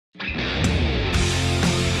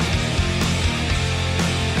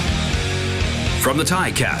from the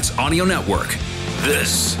Ticats Audio Network,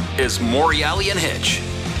 this is Morreale and Hitch.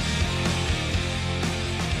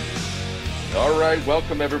 All right,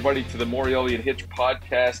 welcome everybody to the Morreale and Hitch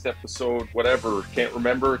podcast episode, whatever, can't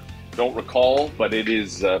remember, don't recall, but it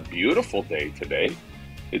is a beautiful day today.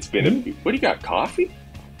 It's been what do you got, coffee?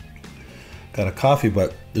 Got a coffee,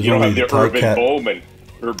 but there's you don't only have the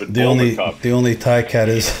Urban Bowman coffee. The only Ticats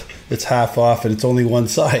is it's half off and it's only one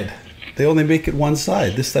side. They only make it one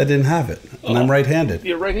side. This I didn't have it, and I'm right-handed.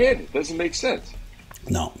 You're right-handed. Doesn't make sense.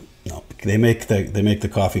 No. They make the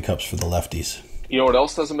coffee cups for the lefties. You know what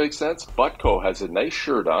else doesn't make sense? Butko has a nice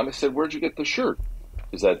shirt on. I said, "Where'd you get the shirt?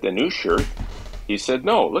 Is that the new shirt?" He said,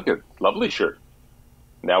 "No. Look at lovely shirt."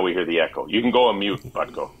 Now we hear the echo. You can go on mute,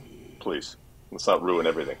 Butko, please. Let's not ruin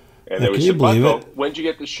everything. And then we said, "Butko, when'd you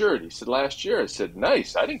get the shirt?" He said, "Last year." I said,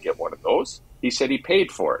 "Nice. I didn't get one of those." He said he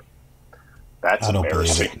paid for it. That's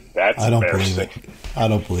embarrassing. That's embarrassing. I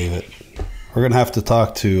don't believe it. We're gonna have to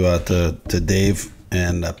talk to Dave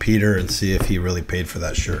and Peter and see if he really paid for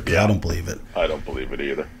that shirt. Yeah. I don't believe it. I don't believe it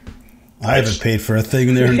either. I haven't paid for a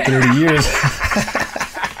thing there in 30 years.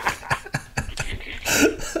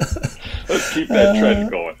 Let's keep that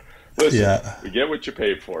trend going. Listen, we get what you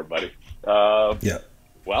paid for, buddy. Well,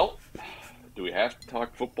 do we have to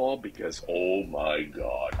talk football? Because, oh my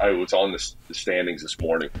God. I was on the standings this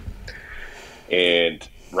morning. And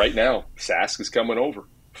right now, Sask is coming over.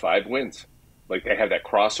 5 wins. Like, they have that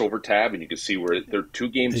crossover tab, and you can see where they're 2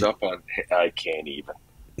 games up on. I can't even.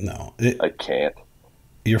 No, I can't.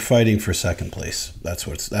 You're fighting for second place. That's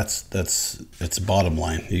it's bottom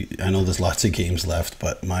line. I know there's lots of games left,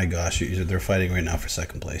 but my gosh, they're fighting right now for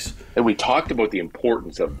second place. And we talked about the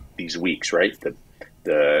importance of these weeks, right?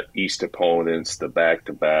 The East opponents, the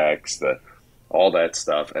back-to-backs, all that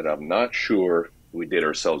stuff, and I'm not sure we did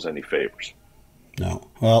ourselves any favors. No.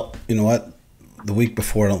 Well, you know what? The week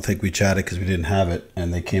before, I don't think we chatted because we didn't have it,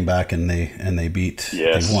 and they came back and they beat,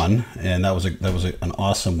 they won, and that was an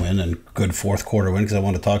awesome win and good fourth quarter win because I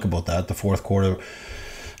want to talk about that. The fourth quarter,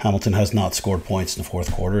 Hamilton has not scored points in the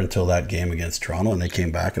fourth quarter until that game against Toronto, and they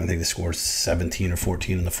came back and I think they scored 17 or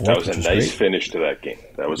 14 in the fourth. That was a nice finish to that game.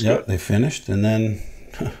 That was good. They finished, and then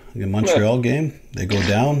the Montreal game, they go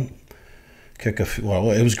down,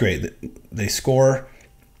 it was great. They score.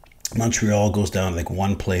 Montreal goes down like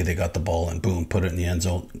one play. They got the ball and boom, put it in the end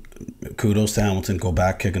zone. Kudos to Hamilton. Go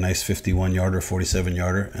back, kick a nice 51-yarder,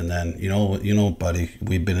 47-yarder, and then you know, buddy,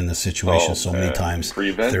 we've been in this situation many times.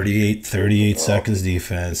 38 seconds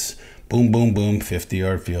defense. Boom, boom, boom.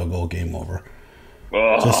 50-yard field goal. Game over.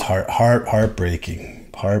 Just heartbreaking.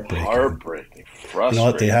 Frustrating. You know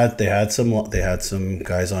what? They had some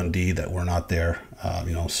guys on D that were not there.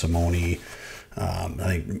 Simone. I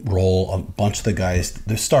think Roll, a bunch of the guys,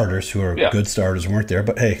 the starters who are good starters weren't there,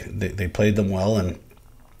 but hey, they played them well, and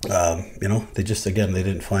they just they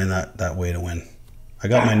didn't find that way to win. I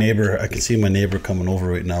got my neighbor. I can see my neighbor coming over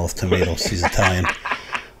right now with tomatoes. He's Italian.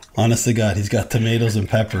 Honest to God, he's got tomatoes and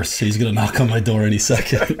peppers. He's gonna knock on my door any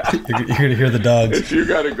second. You're gonna hear the dogs. If you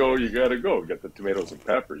gotta go, you gotta go. Get the tomatoes and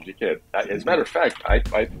peppers. You can't. As a matter of fact, I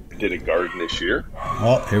did a garden this year.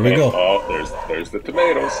 Oh, here we go. Oh, there's the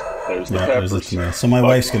tomatoes. There's the peppers. There's the tomatoes. So my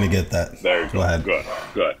wife's gonna get that. There you go. Go ahead.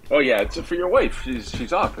 Good. Oh yeah, it's for your wife.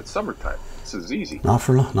 She's off. It's summertime. This is easy. Not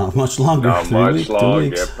much longer. Not 3 much weeks, longer. 2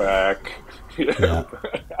 weeks. Get back. Yeah.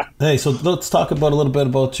 Hey, so let's talk a little bit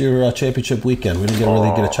about your championship weekend. We didn't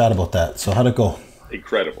really get a chat about that. So how'd it go?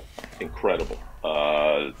 Incredible.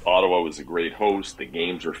 Ottawa was a great host. The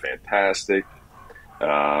games were fantastic.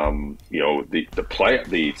 The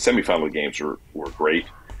semifinal games were great.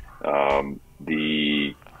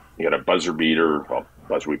 You got a buzzer beater.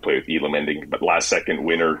 We played with Elam ending, but last second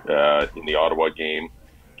winner in the Ottawa game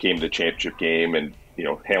came to the championship game, and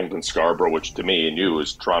Hamilton Scarborough, which to me and you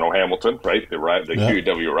is Toronto Hamilton, right? The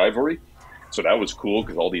QEW rivalry. So that was cool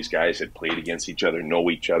because all these guys had played against each other, know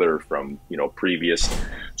each other from previous.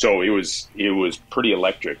 So it was pretty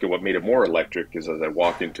electric. And what made it more electric is as I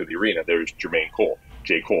walked into the arena, there's J. Cole,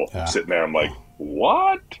 sitting there. I'm like,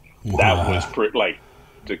 what? Wow. That was pretty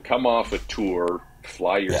to come off a tour,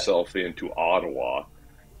 fly yourself into Ottawa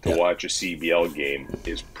to watch a CBL game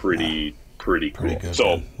is pretty cool. Good,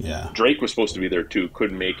 so Drake was supposed to be there too,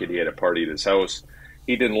 couldn't make it. He had a party at his house.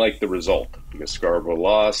 He didn't like the result because Scarborough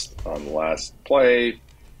lost on the last play.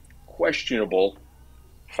 Questionable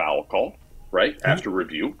foul call, right? After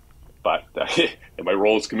review. But in my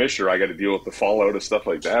role as commissioner, I got to deal with the fallout of stuff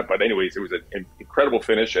like that. But anyways, it was an incredible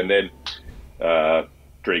finish. And then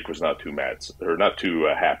Drake was not too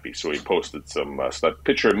happy. So he posted some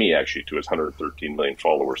picture of me actually to his 113 million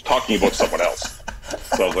followers talking about someone else.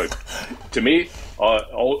 So I was like, to me,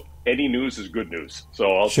 any news is good news.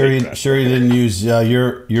 So I'll sure take you that. sure you didn't use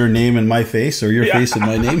your name in my face or your face in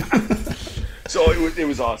my name. So it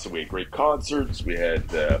was awesome. We had great concerts. We had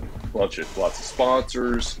lots of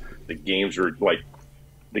sponsors. The games were like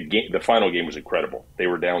the final game was incredible. They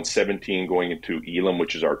were down 17 going into Elam,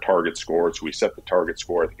 which is our target score. So we set the target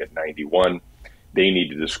score, I think, at 91. They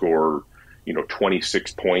needed to score,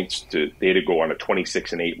 26 points they had to go on a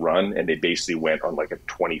 26-8 run, and they basically went on like a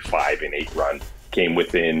 25-8 run, came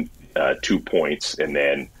within 2 points, and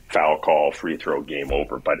then foul call, free throw, game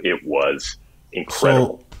over. But it was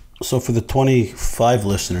incredible. So for the 25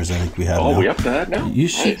 listeners, I think we have. Oh, now, we up to that now? You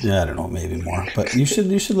should. Yeah, I don't know, maybe more, but you should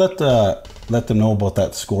let them know about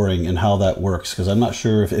that scoring and how that works, because I'm not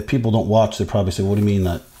sure if people don't watch, they probably say, "What do you mean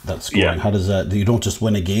that scoring? Yeah. How does that? You don't just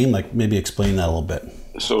win a game? Like, maybe explain that a little bit."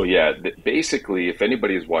 So yeah, basically, if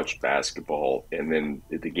anybody has watched basketball and then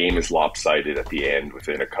the game is lopsided at the end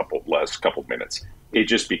within a couple minutes, it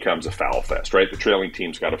just becomes a foul fest, right? The trailing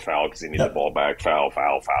team's got a foul because they need the ball back. Foul.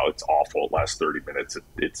 It's awful. It lasts 30 minutes.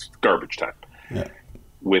 It's garbage time. Yeah.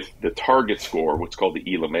 With the target score, what's called the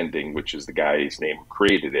Elam ending, which is the guy's name who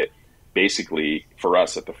created it, basically for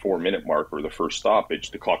us at the 4-minute mark or the first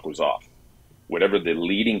stoppage, the clock goes off. Whatever the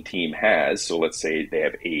leading team has, so let's say they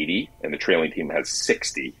have 80 and the trailing team has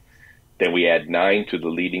 60, then we add 9 to the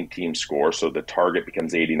leading team score, so the target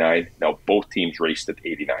becomes 89. Now both teams raced at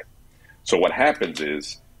 89. So what happens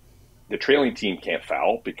is the trailing team can't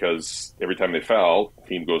foul, because every time they foul, the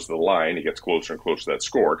team goes to the line, it gets closer and closer to that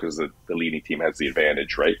score because the leading team has the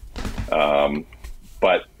advantage, right?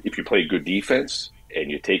 But if you play good defense and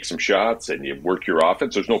you take some shots and you work your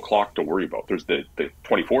offense, there's no clock to worry about. There's the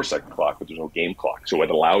 24-second clock, but there's no game clock. So it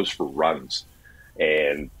allows for runs.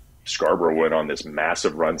 And Scarborough went on this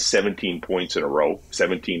massive run, 17 points in a row,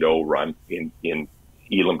 17-0 run in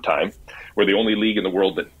Elam time. We're the only league in the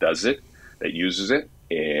world that does it, that uses it.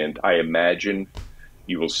 And I imagine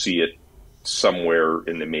you will see it somewhere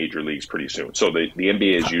in the major leagues pretty soon. So the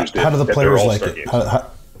NBA has used it. How do the players like it? Games.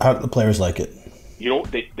 How do the players like it?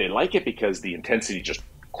 They like it because the intensity just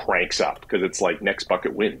cranks up, because it's like next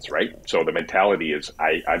bucket wins, right? So the mentality is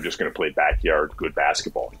I'm just going to play backyard good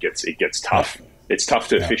basketball. It gets tough. Yeah. It's tough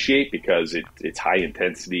to officiate because it's high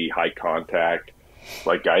intensity, high contact.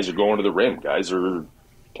 Like, guys are going to the rim. Guys are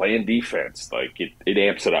playing defense. Like, it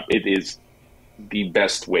amps it up. It is the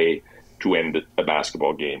best way to end a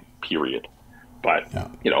basketball game, period. But,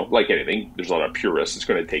 like anything, there's a lot of purists. It's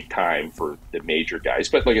going to take time for the major guys.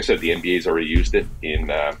 But like I said, the NBA's already used it in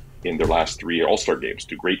their last 3 All-Star games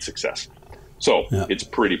to great success. So it's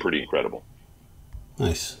pretty incredible.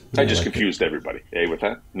 Nice. I just confused everybody with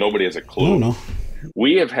that. Nobody has a clue. No.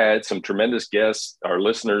 We have had some tremendous guests. Our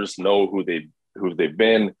listeners know who they've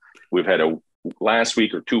been. We've had last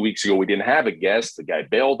week or 2 weeks ago, we didn't have a guest. The guy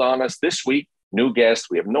bailed on us. This week, new guest.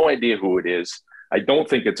 We have no idea who it is. I don't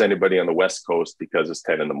think it's anybody on the West Coast, because it's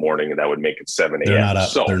 10 in the morning and that would make it 7 a.m. They're not up.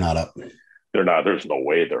 So, they're not up. They're not. There's no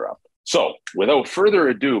way they're up. So without further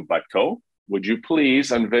ado, Butko, would you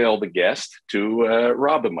please unveil the guest to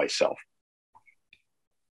Rob and myself?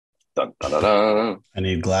 Dun, dun, dun, dun. I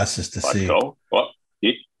need glasses to see. Butko. What?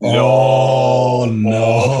 No.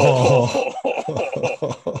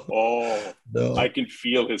 No. I can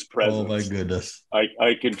feel his presence. Oh my goodness. I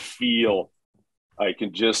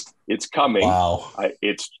can just, it's coming. Wow.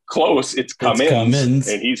 It's close. It's Cummins,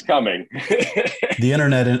 and he's coming. The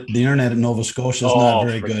internet in Nova Scotia is not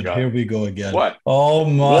very good. God. Here we go again. What? Oh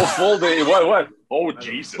my. Full day. What? Oh,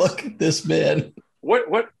 Jesus. Look at this man. What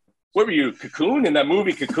were you, Cocoon, in that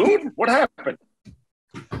movie Cocoon? What happened?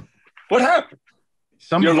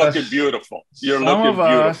 You're looking beautiful. Some of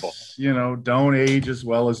us, don't age as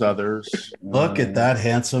well as others. Look at that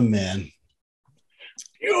handsome man.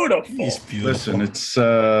 Beautiful. He's beautiful. Listen, it's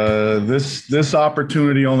this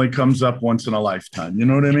opportunity only comes up once in a lifetime. You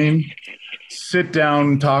know what I mean? Sit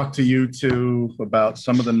down, talk to you two about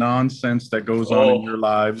some of the nonsense that goes on in your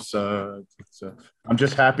lives. I'm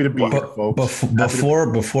just happy to be here, folks.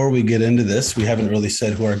 Before we get into this, we haven't really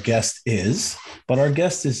said who our guest is, but our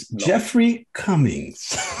guest is Jeffrey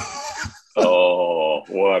Cummins.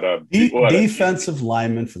 What a defensive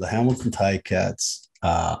lineman for the Hamilton Ticats.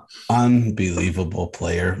 Unbelievable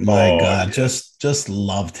player. My God, just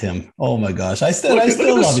loved him. Oh my gosh, I still love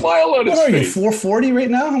him. Smile on his what are face. you, 440 right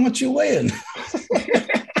now? How much you weighing?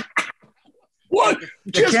 What?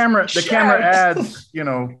 The camera adds,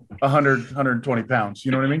 100, 120 pounds.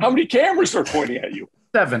 You know what I mean? How many cameras are pointing at you?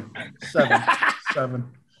 Seven.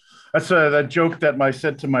 That's that joke that I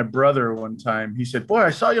said to my brother one time. He said, "Boy, I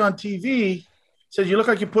saw you on TV. says, you look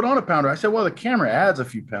like you put on a pounder. I said, well, the camera adds a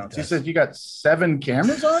few pounds. He says, you got 7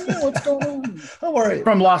 cameras on you? What's going on? Don't worry.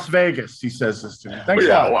 From Las Vegas, he says this to me. Thanks a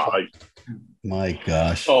lot. Wow. My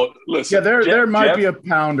gosh. Oh, listen. Yeah, there might Jeff, be a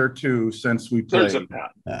pound or two since we played. There's a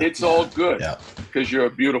pound. It's all good because you're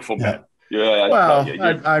a beautiful man. Yeah.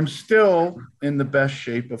 Well, I'm still in the best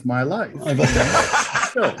shape of my life.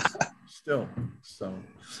 Still. So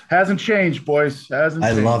hasn't changed, boys. Hasn't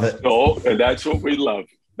changed. I love it. No, and that's what we love.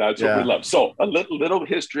 That's what we love. So a little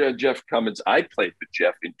history on Jeff Cummins. I played with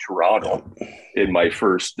Jeff in Toronto in my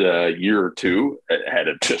first year or two. I had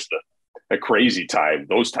just a crazy time.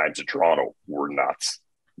 Those times in Toronto were nuts.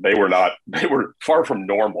 They were far from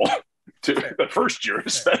normal to the first year,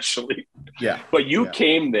 especially. Yeah. But you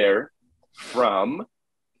came there from,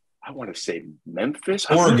 I want to say Memphis.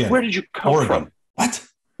 Oregon. Where did you come from? What?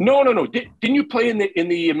 No. Didn't you play in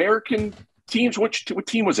the American teams? What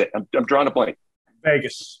team was it? I'm drawing a blank.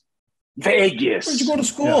 Vegas. Where'd you go to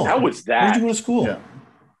school? How was that? Where'd you go to school? Yeah.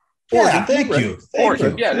 Yeah, thank you.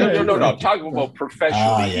 Oregon. Yeah, no. I'm talking about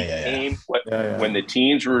professionally. Yeah. When the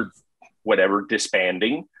teams were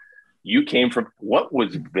disbanding, you came from, what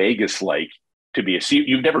was Vegas like to be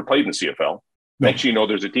you've never played in the CFL. No. Next you know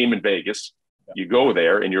there's a team in Vegas. You go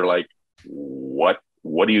there and you're like, what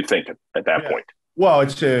are you thinking at that point? Well,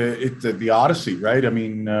 it's the Odyssey, right? I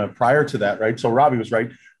mean, prior to that, right? So Robbie was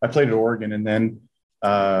right. I played at Oregon and then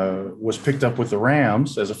was picked up with the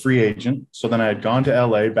Rams as a free agent. So then I had gone to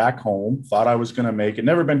LA, back home, thought I was going to make it,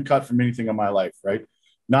 never been cut from anything in my life, right?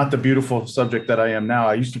 Not the beautiful subject that I am now.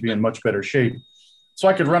 I used to be in much better shape. So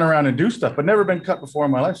I could run around and do stuff, but never been cut before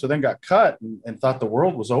in my life. So then got cut and thought the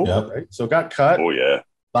world was over, right? So got cut. Oh, yeah.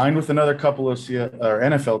 Signed with another couple of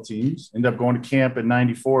NFL teams. Ended up going to camp in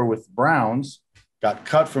 '94 with Browns. Got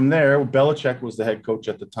cut from there. Belichick was the head coach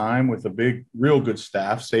at the time with a real good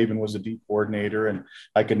staff. Saban was a D coordinator, and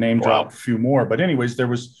I could name drop a few more. But anyways, there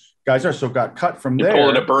was guys there. So got cut from there.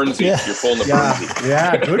 You're pulling a Bernsey. Yeah. You're pulling a Bernsey.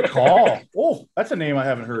 Yeah, good call. Oh, that's a name I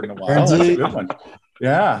haven't heard in a while. That's a good one.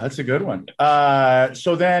 Yeah, that's a good one.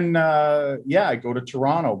 So then, I go to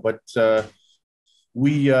Toronto, but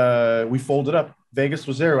we folded up. Vegas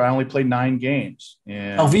was there. I only played 9 games.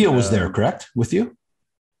 And Alvia was there, correct? With you?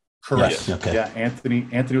 Correct. Yes. Okay. Yeah,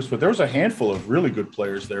 Anthony was, but there was a handful of really good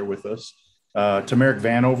players there with us. Tamarick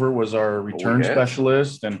Vanover was our return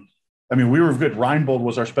specialist, and I mean, we were good. Reinbold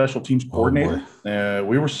was our special teams coordinator.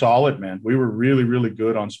 We were solid, man. We were really, really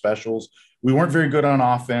good on specials. We weren't very good on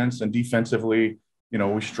offense, and defensively,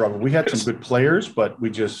 we struggled. We had some good players, but we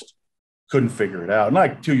just couldn't figure it out. And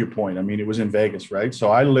like, to your point, I mean, it was in Vegas, right?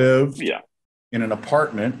 So I lived in an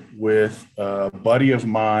apartment with a buddy of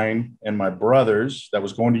mine and my brothers that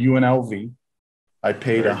was going to UNLV. I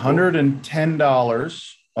paid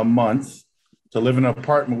 $110 a month to live in an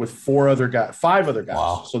apartment with 5 other guys.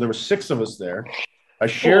 Wow. So there were 6 of us there. I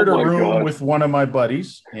shared a room with one of my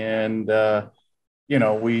buddies, and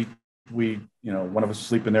we one of us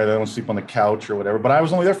sleeping there, the other one sleep on the couch or whatever. But I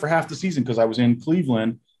was only there for half the season because I was in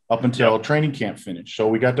Cleveland up until training camp finished. So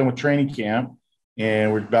we got done with training camp,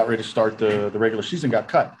 and we're about ready to start the regular season. Got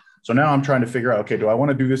cut. So now I'm trying to figure out, okay, do I want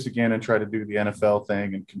to do this again and try to do the NFL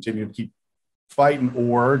thing and continue to keep fighting,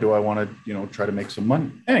 or do I want to try to make some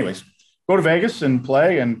money? Anyways, go to Vegas and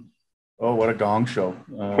play, and oh, what a gong show.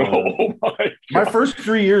 My first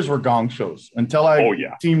 3 years were gong shows until I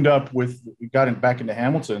teamed up with, got back into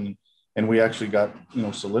Hamilton, and we actually got,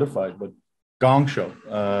 solidified. But gong show,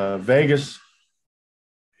 Vegas,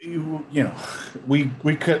 we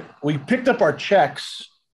picked up our checks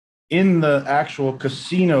in the actual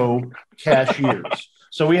casino cashiers.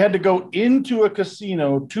 So we had to go into a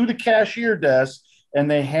casino to the cashier desk, and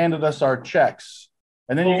they handed us our checks.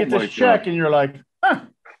 And then you get this check, and you're like, huh.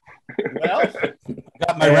 Well, I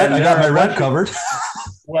got my rent covered.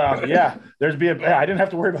 Well, yeah, I didn't have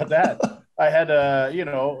to worry about that. I had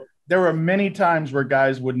there were many times where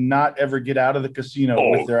guys would not ever get out of the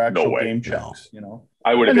casino with their actual game checks,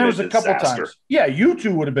 I would have been a couple times. Yeah, you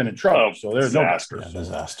two would have been in trouble. So there's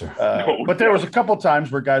disaster. But there was a couple times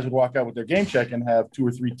where guys would walk out with their game check and have 2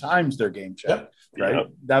 or 3 times their game check. Right.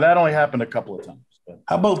 Yep. Now that only happened a couple of times.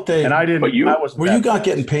 How about and I didn't. Were you not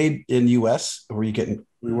getting paid in US? Or were you getting?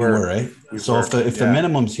 We were, right? So if the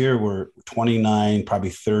minimums here were 29,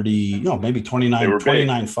 probably 30, maybe 29,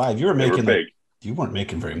 29.5, you were making big. You weren't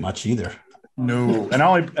making very much either. No, and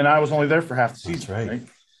I was only there for half the season. That's right.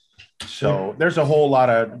 So there's a whole lot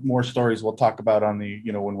of more stories we'll talk about on the,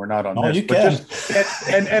 when we're not on this. You can.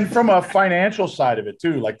 And from a financial side of it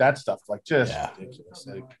too, like that stuff, like just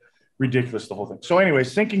ridiculous, the whole thing. So anyway,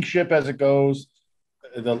 sinking ship as it goes.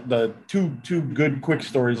 The two good quick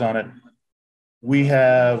stories on it. We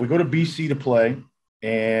go to BC to play.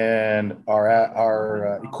 and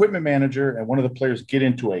our equipment manager and one of the players get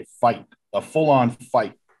into a fight, a full-on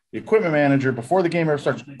fight. The equipment manager, before the game ever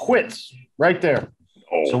starts, quits right there.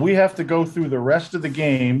 Oh. So we have to go through the rest of the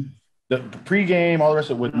game, the pregame, all the rest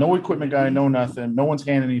of it, with no equipment guy, no nothing. No one's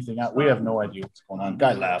handing anything out. We have no idea what's going on.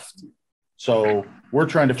 Guy left. So we're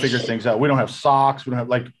trying to figure things out. We don't have socks. We don't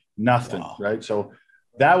have nothing, right? So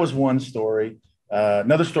that was one story.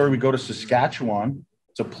 Another story, we go to Saskatchewan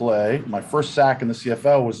to play. My first sack in the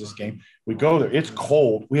CFL was this game. We go there. It's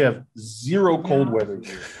cold. We have zero cold weather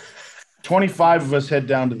here. 25 of us head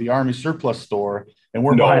down to the Army surplus store, and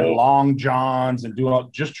we're buying long johns and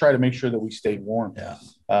just try to make sure that we stayed warm. Yeah.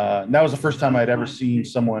 And that was the first time I'd ever seen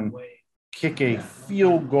someone kick a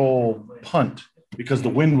field goal punt because the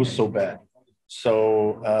wind was so bad.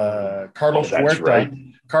 So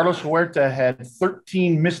Carlos Huerta had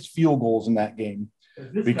 13 missed field goals in that game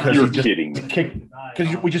because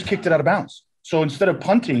we just kicked it out of bounds. So instead of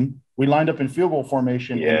punting, we lined up in field goal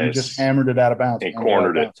formation and we just hammered it out of bounds. And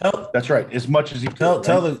cornered it. That's right. As much as he could.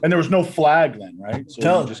 And there was no flag then, right?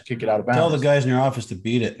 So just kick it out of bounds. Tell the guys in your office to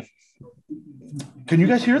beat it. Can you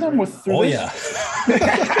guys hear them Oh, yeah.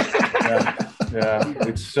 Yeah,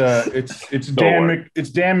 it's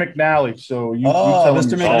Dan McNally. So you tell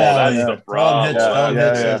Mr. him McNally. That's the Rob.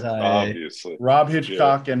 Says hi. Obviously. Rob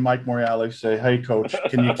Hitchcock and Mike Morreale say, "Hey, coach,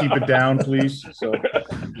 can you keep it down, please?" So,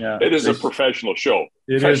 yeah, it is a professional show.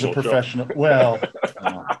 It is a professional. Well,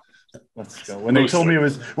 let's go. When they told me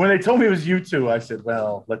it was you two, I said,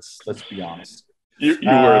 "Well, let's be honest." You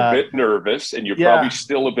were a bit nervous, and you're probably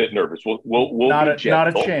still a bit nervous. We'll not a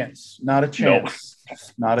chance. Not a chance. No.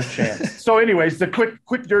 Not a chance. So, anyways, the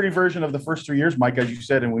quick, dirty version of the first 3 years, Mike, as you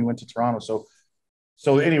said, and we went to Toronto.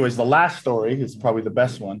 So, anyways, the last story is probably the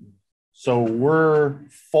best one. So we're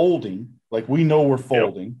folding, we know we're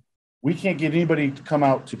folding. Yep. We can't get anybody to come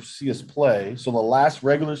out to see us play. So the last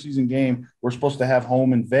regular season game we're supposed to have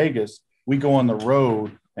home in Vegas, we go on the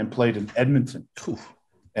road and played in Edmonton.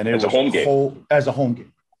 And it was cold as a home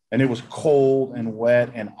game. And it was cold and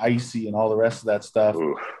wet and icy and all the rest of that stuff.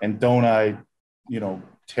 Ooh. And don't I,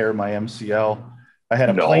 tear my MCL. I had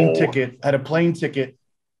a plane ticket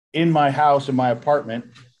in my house, in my apartment.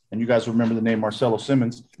 And you guys remember the name Marcelo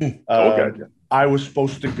Simmons. Okay. I was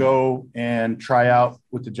supposed to go and try out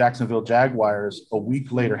with the Jacksonville Jaguars a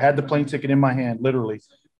week later. Had the plane ticket in my hand, literally.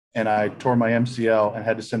 And I tore my MCL and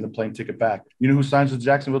had to send the plane ticket back. You know who signs with the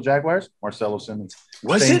Jacksonville Jaguars? Marcelo Simmons.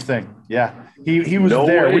 Same thing. Yeah. He was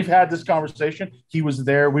there. Way. We've had this conversation. He was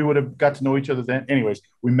there. We would have got to know each other then. Anyways,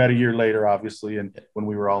 we met a year later, obviously, and when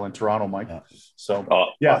we were all in Toronto, Mike. So,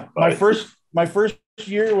 my first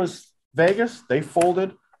year was Vegas. They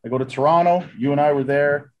folded. I go to Toronto. You and I were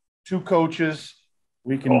there. 2 coaches.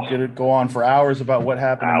 We can go on for hours about what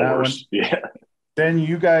happened in that one. Yeah. Then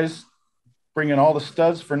you guys bring in all the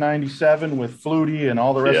studs for 97 with Flutie and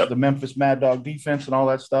all the rest of the Memphis Mad Dog defense and all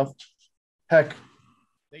that stuff. Heck,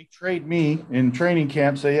 they trade me in training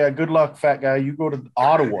camp, say, yeah, good luck, fat guy. You go to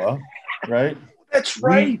Ottawa, right? That's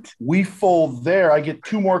right. We fold there. I get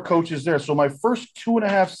 2 more coaches there. So my first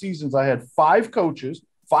 2.5 seasons, I had 5 coaches,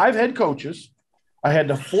 5 head coaches. I had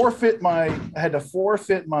to forfeit my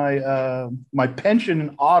my pension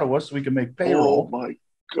in Ottawa so we could make payroll. Oh my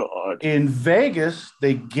God. In Vegas,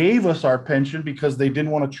 they gave us our pension because they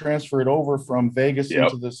didn't want to transfer it over from Vegas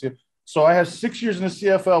into the CFL. So I have 6 years in the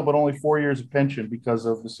CFL, but only 4 years of pension because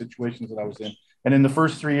of the situations that I was in. And in the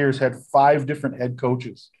first 3 years, had 5 different head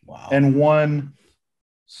coaches. Wow. And won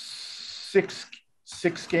 8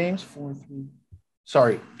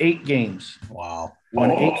 games. Wow. Won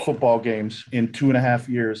 8 football games in 2.5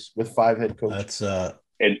 years with 5 head coaches. That's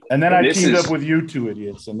and then I teamed up with you 2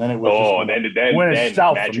 idiots, and then it was then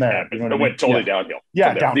south from there. You know it went totally downhill.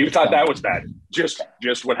 Yeah, you thought that was bad. Just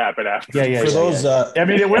what happened after. Yeah. For those, I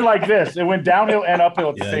mean, it went like this. It went downhill and uphill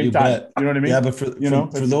at the same time. Bet. You know what I mean? Yeah, but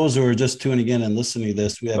for those who are just tuning in and listening to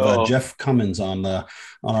this, we have Jeff Cummins on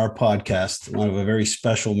our podcast. One of a very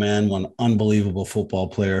special man, one unbelievable football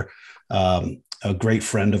player. A great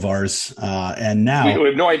friend of ours, and now we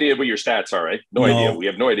have no idea what your stats are, right? No idea. We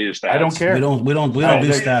have no idea your stats. I don't care. We don't do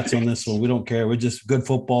stats on this one. We don't care. We're just good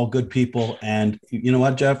football, good people. And you know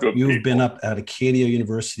what, Jeff? You've been up at Acadia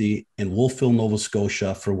University in Wolfville, Nova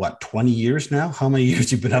Scotia for 20 years now? How many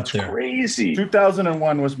years you've been up there? Crazy.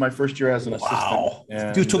 2001 was my first year as an assistant. Wow.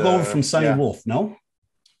 You took over from Sonny Wolf, no?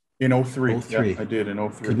 In 03. Yeah, I did in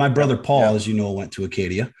 03. My brother Paul, as you know, went to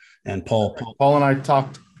Acadia, and Paul and I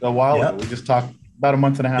talked a while ago. We just talked about a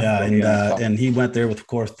month and a half ago. And he went there with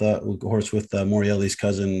Morreale's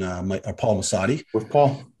cousin, Paul Masadi. With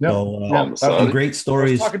Paul. Some great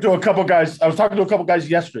stories. I was talking to a couple guys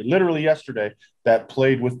yesterday, literally yesterday, that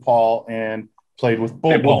played with Paul and played with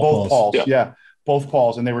both Pauls. Yeah. Both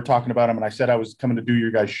Pauls. And they were talking about him. And I said I was coming to do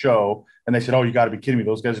your guys' show. And they said, "Oh, you got to be kidding me.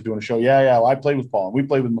 Those guys are doing a show." Yeah. Well, I played with Paul, and we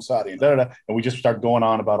played with Masadi, and da-da-da. And we just started going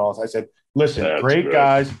on about all this. I said, "Listen, great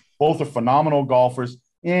guys. Both are phenomenal golfers.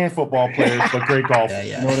 Football players, but great golfers."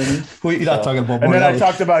 You know what I mean? You're not talking about. And then I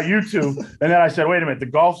talked about you two. And then I said, "Wait a minute. The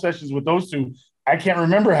golf sessions with those two, I can't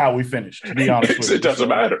remember how we finished, to be honest with you." It doesn't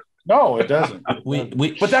matter. No, it doesn't.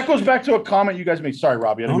 But that goes back to a comment you guys made. Sorry,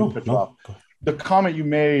 Robbie. I didn't mean to cut you off. The comment you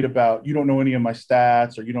made about you don't know any of my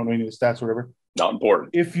stats, or you don't know any of the stats or whatever. Not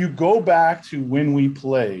important. If you go back to when we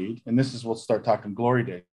played, and this is we'll start talking glory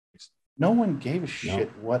days, no one gave a shit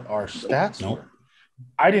what our stats were.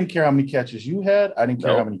 I didn't care how many catches you had. I didn't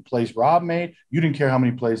care how many plays Rob made. You didn't care how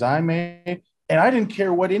many plays I made. And I didn't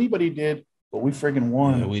care what anybody did, but we friggin'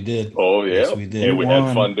 won. Yeah, we did. Oh, yeah. Yes, we did. And we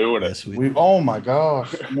had fun doing it. Yes, we oh, my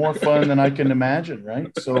gosh. More fun than I can imagine, right?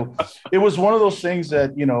 So it was one of those things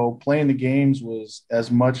that, playing the games was as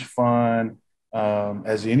much fun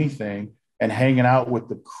as anything. And hanging out with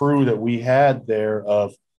the crew that we had there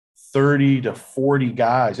of 30 to 40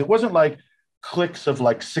 guys. It wasn't like cliques of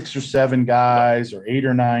like 6 or 7 guys or 8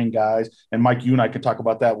 or 9 guys. And Mike, you and I could talk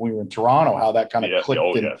about that when we were in Toronto, how that kind of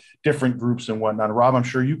clicked in different groups and whatnot. And Rob, I'm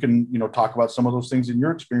sure you can, talk about some of those things in your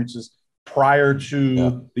experiences prior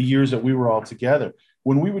to the years that we were all together.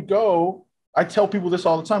 When we would go, I tell people this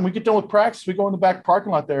all the time. We get done with practice. We go in the back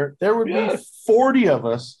parking lot there. There would be 40 of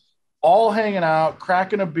us all hanging out,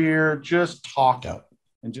 cracking a beer, just talking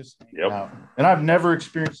and just hanging out. And I've never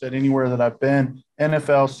experienced that anywhere that I've been.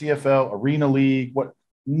 NFL, CFL, Arena League,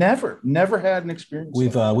 never had an experience.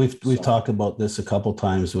 We've talked about this a couple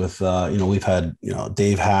times with we've had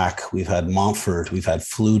Dave Hack, we've had Montfort, we've had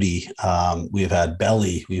Flutie, we've had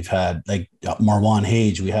Belly, we've had Marwan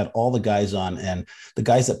Hage, we had all the guys on, and the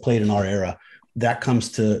guys that played in our era. That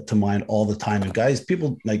comes to mind all the time. And guys,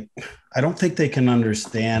 people I don't think they can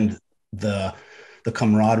understand the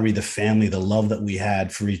camaraderie, the family, the love that we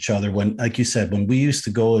had for each other. When, like you said, when we used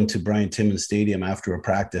to go into Brian Timmons Stadium after a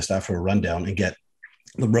practice, after a rundown, and get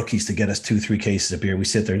the rookies to get us 2-3 cases of beer, we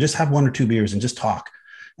sit there, just have 1 or 2 beers and just talk.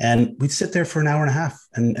 And we'd sit there for an hour and a half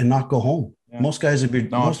and not go home. Yeah. Most guys would be.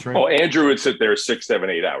 Andrew would sit there 6, 7,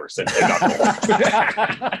 8 hours and not go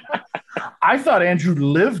home. I thought Andrew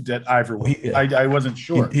lived at Ivory. I wasn't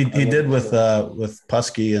sure. He did with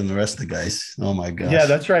Pusky and the rest of the guys. Oh my gosh. Yeah,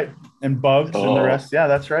 that's right. And Bugs and the rest. Yeah,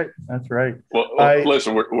 that's right. That's right. Well,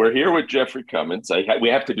 listen, we're here with Jeffrey Cummins. We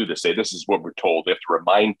have to do this. This is what we're told. We have to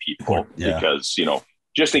remind people because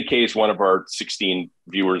just in case one of our 16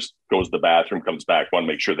 viewers goes to the bathroom, comes back, want to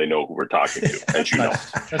make sure they know who we're talking to, as you know.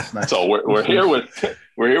 That's nice. So we're here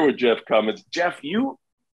with Jeff Cummins. Jeff, you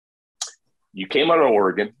came out of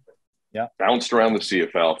Oregon. Yeah, bounced around the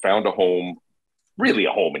CFL, found a home, really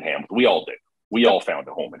a home in Hamilton. We all did. We all found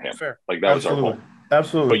a home in Hamilton. Fair. That was our home.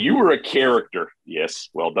 Absolutely. But you were a character. Yes,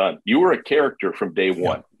 well done. You were a character from day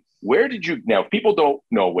one. Yeah. Where did you – now, people don't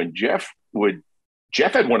know when Jeff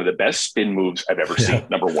had one of the best spin moves I've ever seen,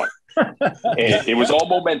 number one. And it was all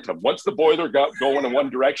momentum. Once the boiler got going in one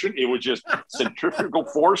direction, it was just centrifugal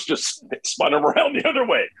force just spun him around the other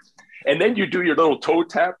way. And then you do your little toe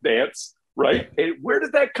tap dance. Right. And where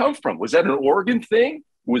did that come from? Was that an Oregon thing?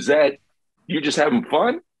 Was that you just having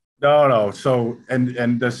fun? No. So,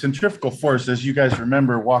 and the centrifugal force, as you guys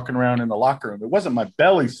remember, walking around in the locker room, it wasn't my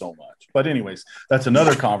belly so much. But anyways, that's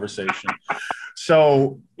another conversation.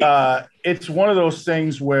 So it's one of those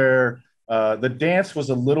things where the dance was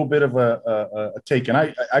a little bit of a take. And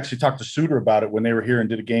I actually talked to Suter about it when they were here and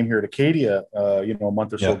did a game here at Acadia, a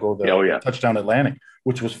month or so ago, the Touchdown Atlantic,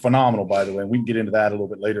 which was phenomenal, by the way. And we can get into that a little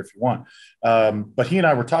bit later if you want. But he and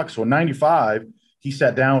I were talking. So in 95, he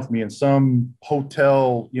sat down with me in some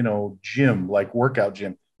hotel, gym, like workout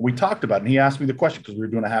gym. We talked about it. And he asked me the question because we were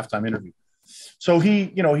doing a halftime interview. So he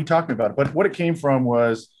talked to me about it. But what it came from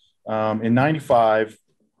was in 95,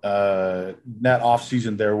 that off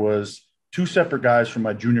season, there was 2 separate guys from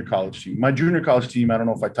my junior college team. My junior college team, I don't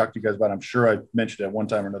know if I talked to you guys about it. I'm sure I mentioned it at one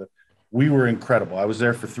time or another. We were incredible. I was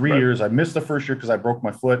there for 3 years. I missed the first year because I broke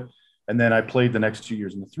my foot, and then I played the next 2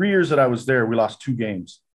 years. In the 3 years that I was there, we lost 2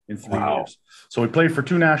 games in 3 years. So we played for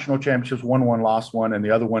 2 national championships, won one, lost one, and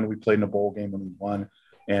the other one we played in a bowl game and we won.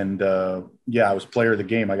 And I was player of the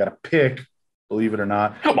game. I got a pick, believe it or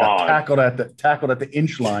not. Come on. Tackled at the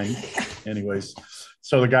inch line. Anyways.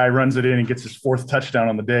 So the guy runs it in and gets his 4th touchdown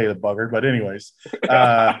on the day, the bugger. But anyways,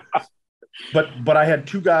 but I had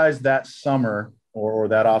 2 guys that summer or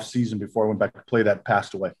that off season before I went back to play that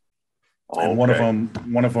passed away. Okay. And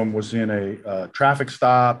one of them was in a traffic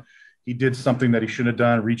stop. He did something that he shouldn't have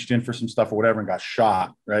done, reached in for some stuff or whatever, and got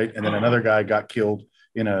shot. Right, and then another guy got killed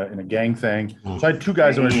in a gang thing. So I had 2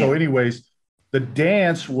 guys over. So anyways, the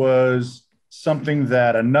dance was something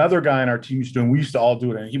that another guy on our team used to do, and we used to all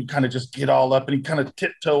do it. And he would kind of just get all up and he kind of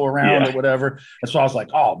tiptoe around or whatever. And so I was like,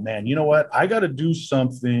 oh man, you know what? I got to do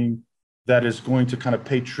something that is going to kind of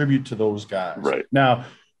pay tribute to those guys. Right. Now,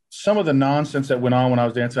 some of the nonsense that went on when I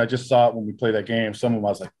was dancing, I just saw it when we played that game. Some of them I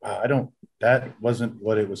was like, wow, that wasn't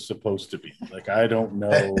what it was supposed to be. Like, I don't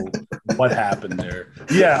know what happened there.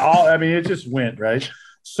 Yeah. It just went, right.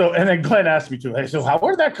 So, and then Glenn asked me to, hey, so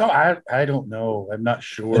where did that come? I don't know. I'm not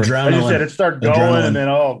sure. Adrenaline. I just said it started going Adrenaline. and then,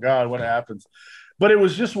 oh God, what happens? But it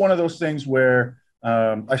was just one of those things where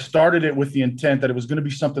I started it with the intent that it was going to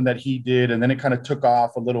be something that he did. And then it kind of took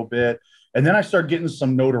off a little bit. And then I started getting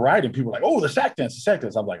some notoriety and people were like, oh, the sack dance.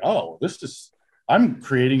 I'm like, oh, I'm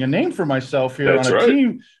creating a name for myself here. That's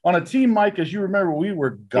on a team, Mike, as you remember, we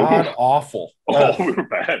were god awful. We were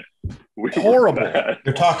bad. Horrible.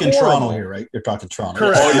 You're talking Toronto here, right? You're talking Toronto.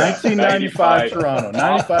 Correct. Oh, yeah. 1995 Toronto.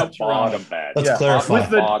 95 Toronto. Bad. Let's clarify.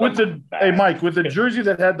 Hey, Mike, with the jersey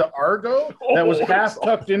that had the Argo that was half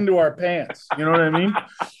tucked into our pants. You know what I mean?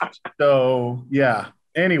 So, yeah.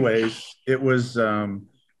 Anyways, it was,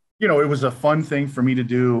 it was a fun thing for me to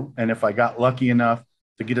do. And if I got lucky enough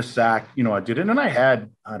to get a sack, I did it. And I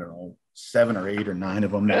had, 7 or 8 or 9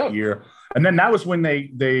 of them that year. And then that was when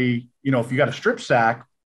they if you got a strip sack,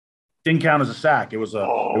 didn't count as a sack. It was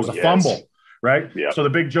a fumble, right? Yeah. So the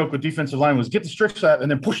big joke with defensive line was get the strip sack and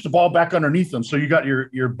then push the ball back underneath them. So you got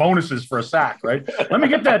your bonuses for a sack, right? Let me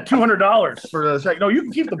get that $200 for the sack. No, you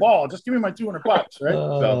can keep the ball. Just give me my $200, right?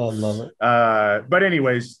 Oh, I love it. But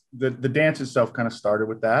anyways, the dance itself kind of started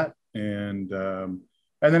with that. And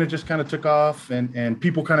then it just kind of took off and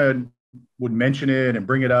people kind of would mention it and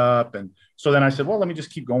bring it up. And so then I said, well, let me just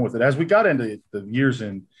keep going with it. As we got into the years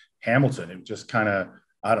in Hamilton, it just kind of,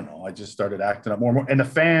 I don't know, I just started acting up more and more. And the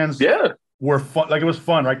fans were fun. Like, it was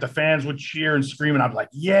fun, right? The fans would cheer and scream, and I'm like,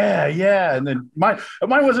 yeah. And then mine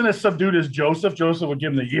wasn't as subdued as Joseph. Joseph would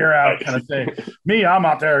give him the year out kind of thing. Me, I'm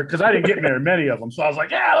out there because I didn't get very many of them. So I was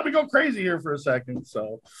like, yeah, let me go crazy here for a second.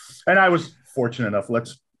 So, and I was fortunate enough,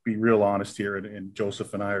 let's be real honest here. And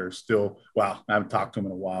Joseph and I are still, I haven't talked to him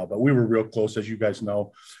in a while, but we were real close, as you guys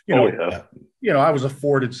know. I was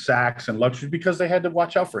afforded sacks and luxury because they had to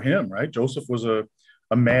watch out for him, right? Joseph was a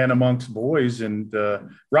man amongst boys, and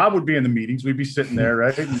Rob would be in the meetings. We'd be sitting there,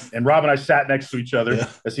 right? And Rob and I sat next to each other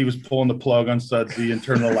as he was pulling the plug on Sudsy and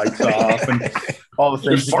turning the lights off and all the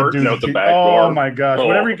things he could do. Out the back door. My gosh,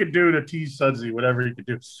 whatever he could do to tease Sudsy, whatever he could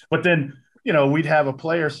do. But then, we'd have a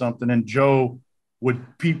play or something, and Joe would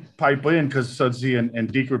pipe in because Sudsy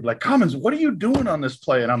and Deke would be like, Cummins, what are you doing on this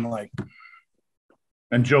play? And I'm like,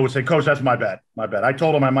 and Joe would say, Coach, that's my bad. I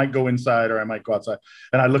told him I might go inside or I might go outside.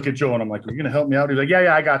 And I look at Joe and I'm like, are you going to help me out? He's like,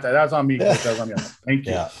 yeah, I got that. That was on me, Coach. That was on me. Like, thank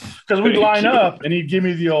you. Because we'd line up and he'd give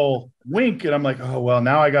me the old wink. And I'm like, oh, well,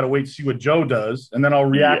 now I got to wait to see what Joe does. And then I'll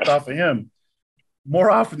react off of him.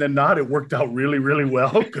 More often than not, it worked out really, really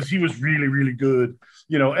well because he was really, really good.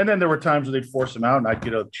 And then there were times where they'd force him out and I'd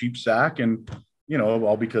get a cheap sack and,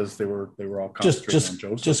 all because they were all concentrating on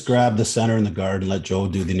Joseph. Just grab the center and the guard and let Joe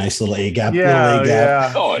do the nice little A gap.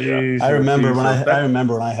 Yeah. Oh yeah. I remember when I had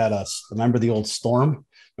remember the old storm.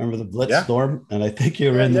 Remember the blitz storm? And I think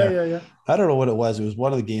you were in there. Yeah. I don't know what it was. It was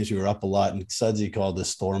one of the games you were up a lot, and Sudsy called this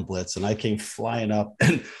storm blitz, and I came flying up,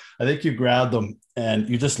 and I think you grabbed him and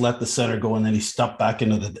you just let the center go, and then he stepped back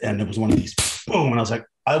into and it was one of these boom, and I was like,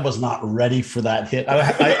 I was not ready for that hit.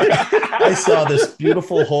 I saw this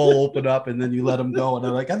beautiful hole open up, and then you let him go, and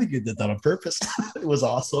I'm like, I think you did that on purpose. It was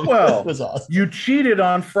awesome. Well, it was awesome. You cheated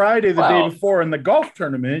on Friday the day before in the golf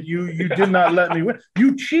tournament. You did not let me win.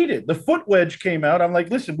 You cheated. The foot wedge came out. I'm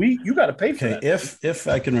like, listen, you got to pay for that. If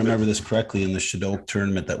I can remember this correctly, in the Shadok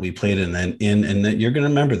tournament that we played in, and you're going to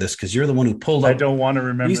remember this because you're the one who pulled out. I don't want to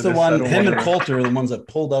remember. He's the one. Him and Coulter are the ones that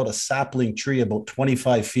pulled out a sapling tree about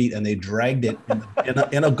 25 feet, and they dragged it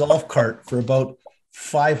in a golf cart for about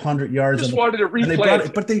 500 yards. Just wanted to replant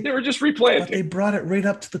it, but they were just replanting. But they brought it right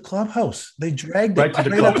up to the clubhouse. They dragged it right up to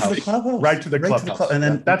the clubhouse. Right to the clubhouse. And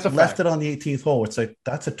then that's left it on the 18th hole. It's like,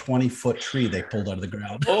 that's a 20-foot tree they pulled out of the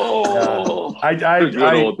ground. Oh, good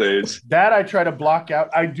old days. That I try to block out.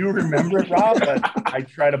 I do remember it, Rob, but I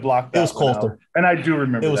try to block that. It was Coulter. And I do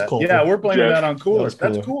remember it was that. Coulter. Yeah, we're blaming that on Cooler.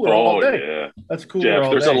 That's Cooler all day. Yeah. That's Cooler Jeff,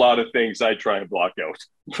 all day. there's a lot of things I try and block out.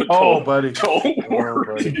 Buddy. Don't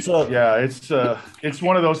worry. It's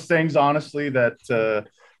one of those things, honestly, that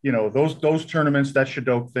those tournaments, that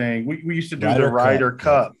Shadok thing. We used to do the Ryder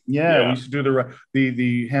Cup. Yeah, we used to do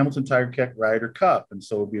the Hamilton Tiger Keck Ryder Cup, and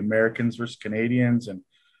so it would be Americans versus Canadians, and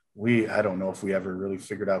I don't know if we ever really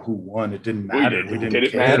figured out who won. It didn't matter. We didn't Did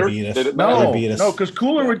it care. matter? Beat us. Did it No, matter? no, because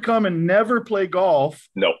Cooler would come and never play golf.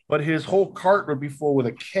 No. But his whole cart would be full with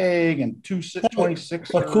a keg and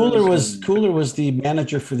 26. But Cooler was the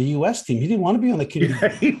manager for the U.S. team. He didn't want to be on the Canadian. Yeah,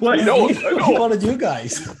 he was. No, He wanted you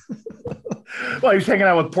guys. Well, he was hanging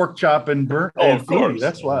out with pork chop and burnt. Oh, of food. course.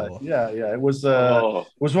 That's why. Oh. Yeah. It was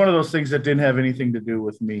one of those things that didn't have anything to do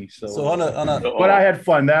with me. So on a but I had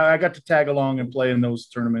fun. I got to tag along and play in those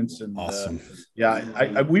tournaments. And awesome.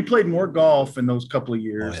 We played more golf in those couple of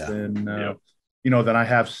years than than I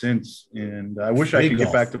have since. And I wish I could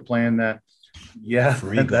get back to playing that. Yeah,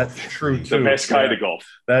 that's true too. The best kind of golf.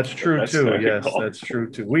 That's true too. Yes, that's true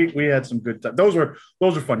too. We had some good time. Those were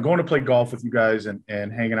fun. Going to play golf with you guys and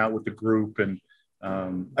hanging out with the group. And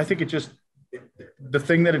I think the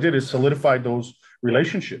thing that it did is solidified those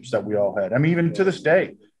relationships that we all had. I mean, even to this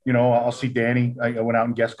day, I'll see Danny. I went out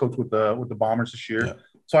and guest coached with the Bombers this year. Yeah.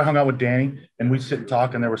 So I hung out with Danny and we'd sit and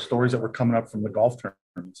talk, and there were stories that were coming up from the golf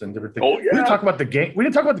tournaments and everything. Oh, yeah. We didn't talk about the game. We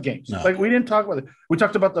didn't talk about the games. No. Like, we didn't talk about it. We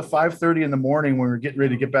talked about the 5:30 in the morning when we were getting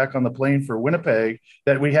ready to get back on the plane for Winnipeg,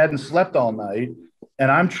 that we hadn't slept all night. And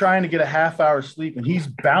I'm trying to get a half hour sleep, and he's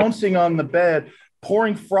bouncing on the bed,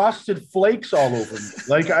 pouring frosted flakes all over me.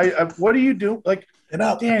 Like, what do you do? Like,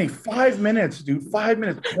 Danny, 5 minutes, dude, 5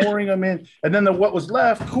 minutes, pouring them in. And then what was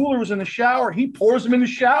left, Cooler was in the shower. He pours them in the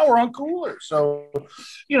shower on Cooler. So,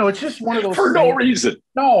 it's just one of those for things. No reason.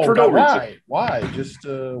 No, for no reason. Why? Just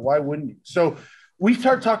why wouldn't you? So we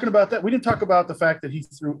started talking about that. We didn't talk about the fact that he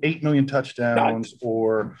threw 8 million touchdowns,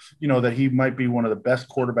 or that he might be one of the best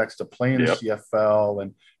quarterbacks to play in the CFL.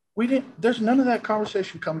 And we didn't. There's none of that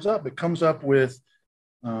conversation comes up. It comes up with,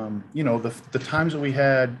 the times that we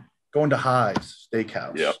had going to High's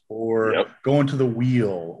Steakhouse, or going to the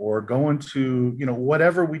Wheel, or going to,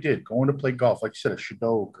 whatever we did, going to play golf, like you said, a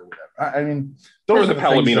Shadok or whatever. I mean, those are the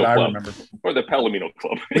things that I remember. Or the Palomino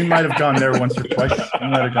Club. We might have gone there once or twice.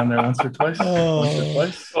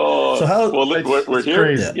 So how? Well, we're here.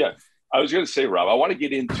 Crazy. Yeah. I was going to say, Rob, I want to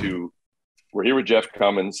get into, we're here with Jeff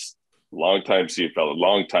Cummins, longtime CFL,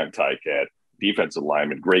 longtime Ticat, defensive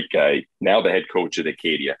lineman, great guy, now the head coach at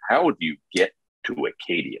Acadia. How do you get to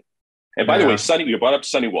Acadia? And by the way, you brought up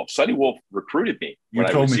Sonny Wolf. Sonny Wolf recruited me when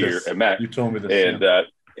I was here at Mac. You told me this. And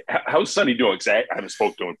how's Sonny doing? Because I haven't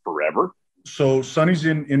spoken to him forever. So Sonny's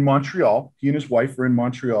in Montreal. He and his wife are in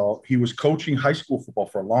Montreal. He was coaching high school football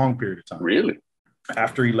for a long period of time. Really?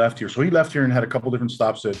 After he left here. So he left here and had a couple different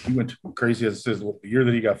stops. That he went to, crazy as it is, the year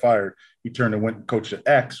that he got fired, he turned and went and coached at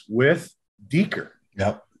X with Deeker.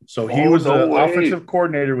 Yep. So he was the offensive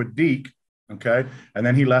coordinator with Deke. Okay. And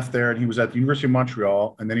then he left there and he was at the University of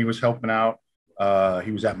Montreal, and then he was helping out.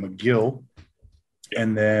 He was at McGill.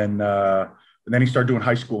 And then he started doing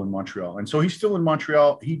high school in Montreal. And so he's still in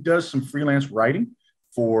Montreal. He does some freelance writing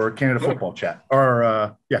for Canada Football Chat,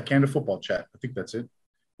 or Canada Football Chat. I think that's it.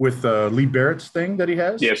 With Lee Barrett's thing that he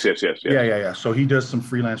has. Yes. Yeah. So he does some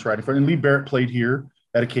freelance writing for it. And Lee Barrett played here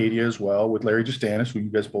at Acadia as well with Larry Justanis, who you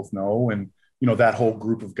guys both know. And that whole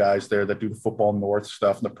group of guys there that do the Football North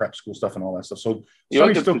stuff and the prep school stuff and all that stuff. So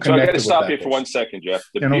I got to stop you for 1 second, Jeff.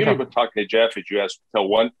 The beauty of talking to Jeff is you have to tell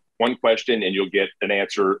one question and you'll get an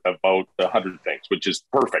answer about 100 things, which is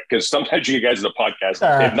perfect, because sometimes you guys in the podcast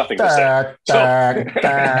have nothing to say. So,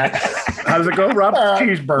 how does it go, Rob?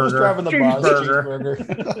 Cheeseburger. Who's driving the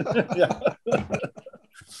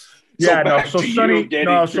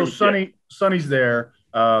bus? Sonny's there.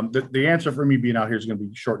 The answer for me being out here is going to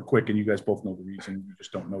be short and quick, and you guys both know the reason. You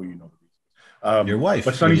just don't know the reason. Your wife,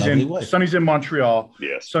 but Sonny's in Montreal.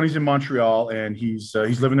 Yes, Sonny's in Montreal, and he's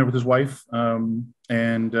living there with his wife. I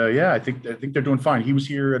think they're doing fine. He was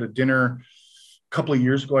here at a dinner a couple of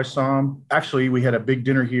years ago. I saw him. Actually, we had a big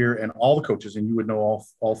dinner here, and all the coaches, and you would know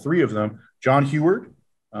all three of them: John Heward,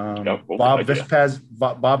 Bob Vespasian,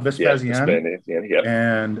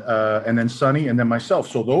 and then Sonny, and then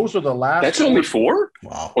myself. So those are the last. That's only 4?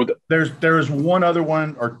 Wow. There's one other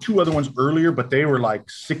one or two other ones earlier, but they were like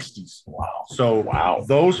 60s. Wow. So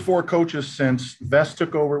those 4 coaches since Vest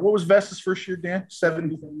took over. What was Vest's first year, Dan?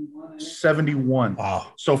 71.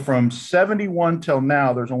 Wow. So from 71 till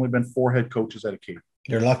now, there's only been 4 head coaches at Acadia.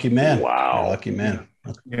 You're a lucky man. Wow. You're a lucky man.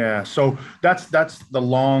 Yeah, so that's the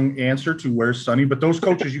long answer to where's Sonny. But those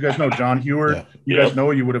coaches, you guys know, John Heward, you guys know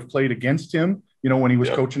you would have played against him, when he was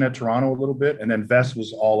coaching at Toronto a little bit. And then Vest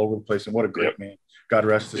was all over the place. And what a great man. God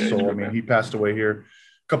rest his soul. I mean, he passed away here a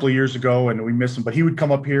couple of years ago, and we miss him. But he would come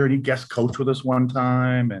up here and he guest coach with us one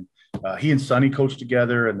time. And he and Sonny coached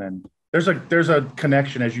together. And then There's a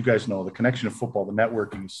connection, as you guys know, the connection of football, the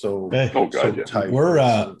networking is so tight.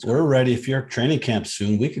 We're ready. If you're at training camp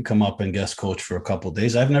soon, we could come up and guest coach for a couple of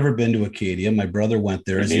days. I've never been to Acadia. My brother went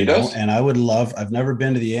there, as you know, and I would love. I've never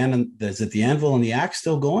been to the Is it the Anvil and the Axe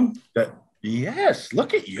still going? Yes,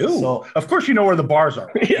 look at you. So, of course, you know where the bars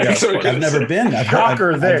are. I've never been. I've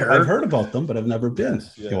heard about them, but I've never been.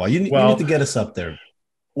 Yes. Well, you need to get us up there.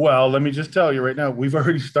 Well, let me just tell you right now, we've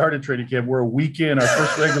already started training camp. We're a week in. Our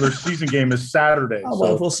first regular season game is Saturday.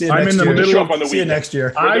 We'll see you next year. See you next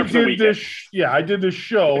year. I did this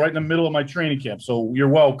show right in the middle of my training camp, so you're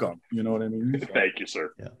welcome. You know what I mean? Thank you,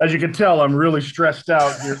 sir. Yeah. As you can tell, I'm really stressed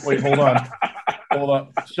out here. Wait, hold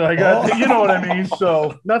on. So I got, you know what I mean?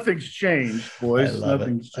 So nothing's changed, boys.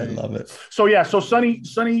 Nothing's changed. I love it. So yeah, so Sonny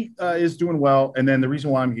is doing well. And then the reason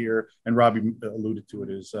why I'm here, and Robbie alluded to it,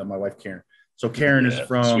 is my wife, Karen. So Karen is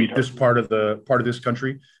from this part of this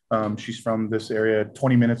country. She's from this area,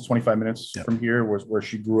 25 minutes from here, where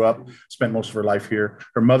she grew up, spent most of her life here.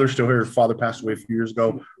 Her mother's still here. Her father passed away a few years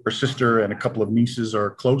ago. Her sister and a couple of nieces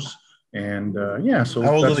are close. And so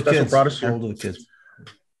how old are the kids? What brought us here. How old are the kids?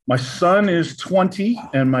 My son is 20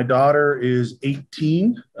 and my daughter is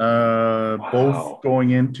 18, both going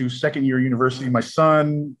into second year university. My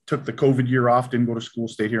son took the COVID year off, didn't go to school,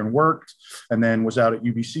 stayed here and worked, and then was out at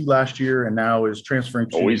UBC last year and now is transferring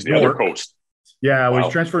to he's the other coast. Yeah, well,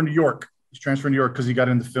 he's transferring to York. He's transferring to York because he got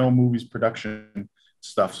into film, movies, production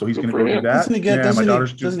stuff. So he's going to go do that. Doesn't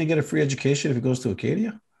he get a free education if he goes to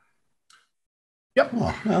Acadia? Yep.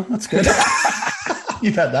 Oh, well, that's good.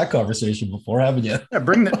 You've had that conversation before, haven't you? Yeah,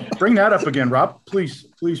 bring that up again, Rob. Please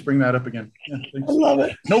bring that up again. Yeah, I love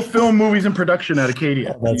it. No film, movies, and production at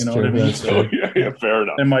Acadia. That's true. What I mean? That's true. Yeah, fair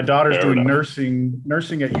enough. And my daughter's doing nursing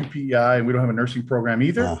at UPEI, and we don't have a nursing program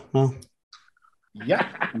either. Yeah.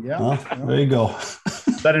 Well, there you go.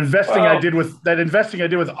 That investing I did with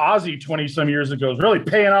Ozzy 20 some years ago is really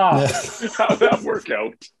paying off. Yeah. How'd that work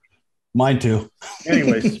out? Mine too.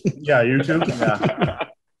 Anyways, yeah, you too. Yeah.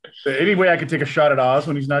 Any way I could take a shot at Oz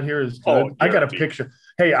when he's not here is good. I got a picture.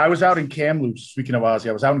 Hey, I was out in Kamloops. Speaking of Ozzy,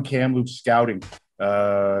 I was out in Kamloops scouting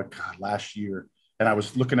last year, and I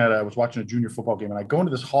was watching a junior football game, and I go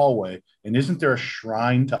into this hallway, and isn't there a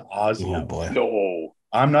shrine to Ozzy? Oh boy, no,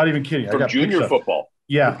 I'm not even kidding. I got junior football.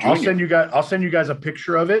 Yeah, I'll send you guys a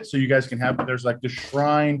picture of it so you guys can have. There's like the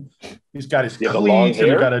shrine. He's got his cleats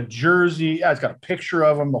and he's got a jersey. Yeah, it's got a picture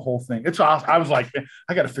of him. The whole thing. It's awesome. I was like, man,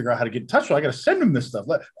 I got to figure out how to get in touch with him. I got to send him this stuff.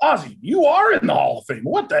 Ozzy, you are in the Hall of Fame.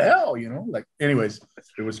 What the hell? Anyways,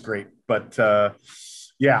 it was great. But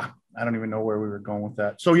yeah, I don't even know where we were going with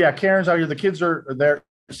that. So yeah, Karen's out here. The kids are there.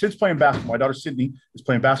 Sid's playing basketball. My daughter Sydney is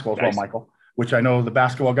playing basketball as well, Michael, which I know the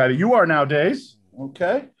basketball guy that you are nowadays.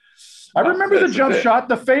 Okay. I remember the jump shot,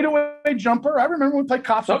 the fadeaway jumper. I remember when we played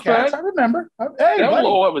Cops and Cats. I remember. Hey, down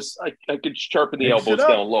low, I could sharpen the elbows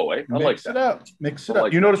down low. I like that. Mix it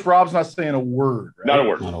up. You notice Rob's not saying a word, right? Not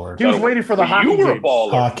a word. He was waiting for the hockey. You were a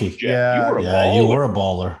baller. Hockey. Jeff. Yeah, you were a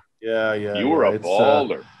baller. Yeah. You were a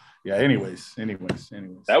baller. Yeah. Anyways.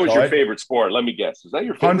 That was your favorite sport. Let me guess. Was that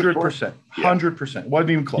your favorite 100%. 100%. Wasn't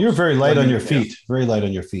even close. You were very light on your feet. Very light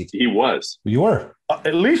on your feet. He was. You were.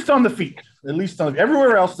 At least on the feet.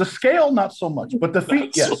 Everywhere else, the scale not so much, but the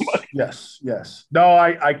feet, yes. No,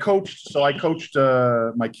 I coached. So I coached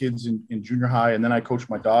my kids in junior high, and then I coached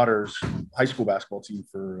my daughter's high school basketball team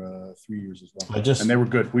for 3 years as well. And they were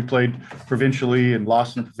good. We played provincially and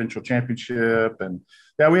lost in a provincial championship, and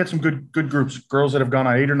yeah, we had some good groups. Girls that have gone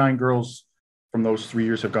on, 8 or 9 girls from those 3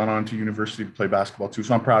 years have gone on to university to play basketball too.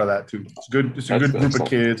 So I'm proud of that too. It's good. It's a good group of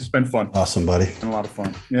kids. It's been fun. Awesome, buddy. It's been a lot of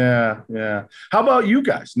fun. Yeah. How about you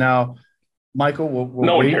guys? Now, Michael,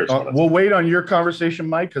 we'll wait on your conversation,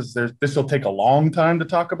 Mike, because this will take a long time to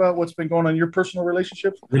talk about what's been going on in your personal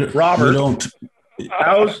relationships. Robert,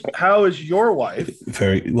 how is your wife?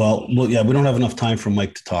 Very well. Yeah, we don't have enough time for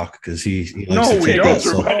Mike to talk because he likes to take it,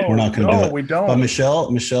 so we're not going to do it. We don't. But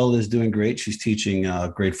Michelle is doing great. She's teaching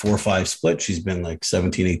grade 4-5 split. She's been like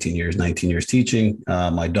 17, 18 years, 19 years teaching.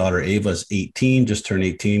 My daughter Ava's 18, just turned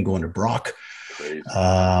 18, going to Brock.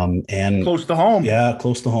 And close to home. Yeah,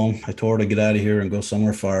 close to home. I told her to get out of here and go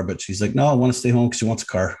somewhere far, but she's like, no, I want to stay home because she wants a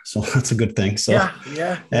car. So that's a good thing. So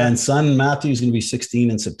yeah. And son Matthew's going to be 16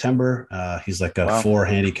 in September. He's like a 4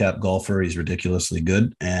 handicap golfer. He's ridiculously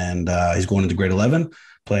good, and he's going into grade 11,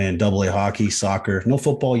 playing AA hockey, soccer. No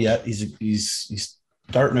football yet. He's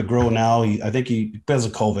starting to grow now. I think because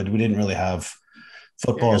of COVID, we didn't really have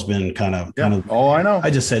football. Has been kind of. Oh, I know. I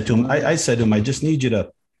just said to him, I said to him, I just need you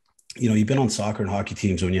to. You've been on soccer and hockey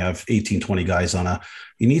teams when you have 18, 20 guys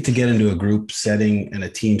you need to get into a group setting and a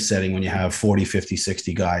team setting when you have 40, 50,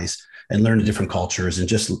 60 guys and learn the different cultures and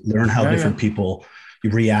just learn how different people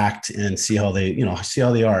react and see how they, see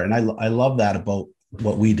how they are. And I love that about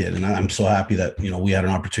what we did. And I'm so happy that, we had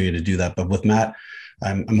an opportunity to do that. But with Matt,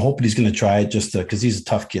 I'm hoping he's going to try it just because he's a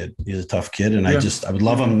tough kid. He's a tough kid. And I would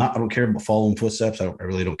love him. I don't care about following footsteps. I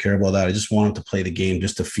really don't care about that. I just want him to play the game,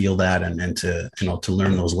 just to feel that and to, to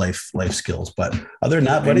learn those life skills. But other than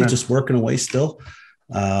that, buddy, just working away still.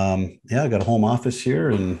 I got a home office here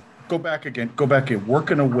and go back in,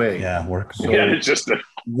 working away. Yeah. Working. So it's just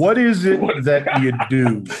what is it that you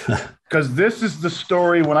do? Because this is the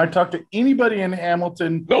story. When I talk to anybody in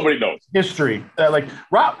Hamilton, nobody knows history. Like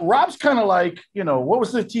Rob's kind of like, what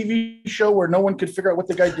was the TV show where no one could figure out what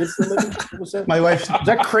the guy did for a living? What was that? My wife. Was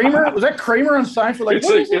that Kramer? Was that Kramer on Seinfeld? Like,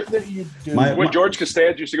 what is it that you do? When George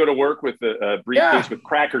Costanza used to go to work with a briefcase with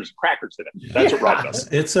crackers in it. That's what Rob does.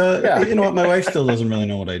 It's you know what? My wife still doesn't really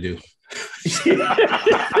know what I do. He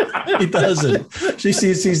doesn't. She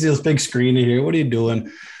sees this big screen here. What are you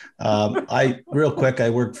doing? Real quick, I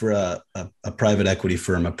worked for a private equity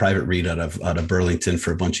firm, a private REIT out of Burlington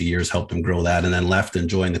for a bunch of years, helped them grow that, and then left and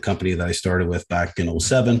joined the company that I started with back in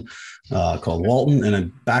 2007, called Walton. And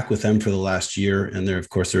I'm back with them for the last year. And they're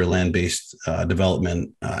a land-based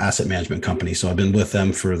development asset management company. So I've been with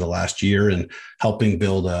them for the last year and helping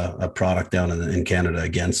build a product down in Canada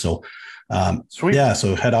again. So sweet. Yeah,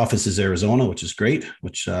 so head office is Arizona, which is great,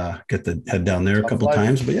 get to head down there a couple of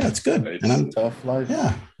times, but it's good. And I'm tough life.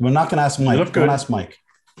 Yeah, we're not going to ask Mike. Don't ask Mike.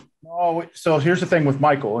 No, so here's the thing with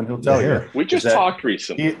Michael, and he'll tell you. We just talked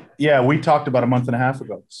recently. We talked about a month and a half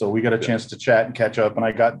ago, so we got a chance to chat and catch up, and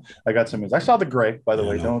I got some news. I saw the gray, by the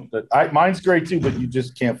way. Mine's gray too, but you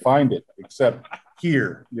just can't find it except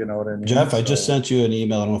here. You know what I mean? Jeff, I just sent you an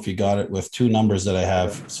email. I don't know if you got it, with 2 numbers that I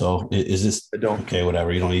have. So is this? I don't. Okay,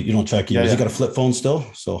 whatever. You don't check emails. You got a flip phone still?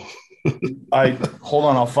 So. Hold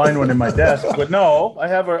on. I'll find one in my desk. But no, I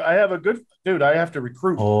have a good dude. I have to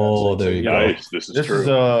recruit. Oh, there you go. This is true.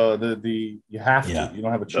 This is you have to. You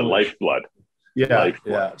don't have a choice. The lifeblood.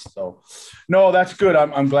 Yeah. So, no, that's good.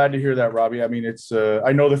 I'm glad to hear that, Robbie. I mean, it's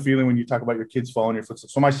I know the feeling when you talk about your kids following your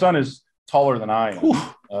footsteps. So my son is taller than I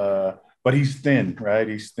am, but he's thin, right?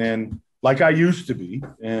 He's thin, like I used to be,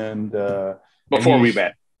 and before we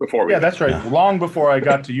met. That's right. Yeah. Long before I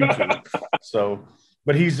got to YouTube. So.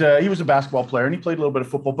 But he was a basketball player and he played a little bit of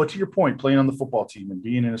football. But to your point, playing on the football team and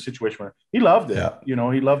being in a situation where he loved it, he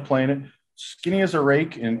loved playing it. Skinny as a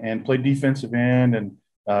rake and played defensive end and,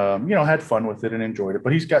 had fun with it and enjoyed it.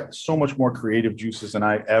 But he's got so much more creative juices than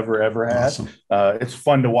I ever had. Awesome. It's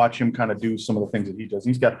fun to watch him kind of do some of the things that he does.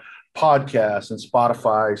 He's got podcasts and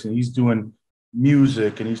Spotify's and he's doing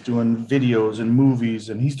music and he's doing videos and movies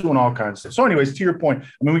and he's doing all kinds of stuff. So anyways, to your point,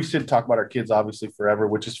 I mean, we sit and talk about our kids obviously forever,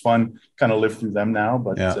 which is fun, kind of live through them now,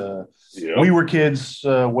 but we were kids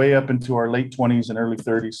way up into our late 20s and early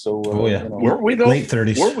 30s. So were we though? Late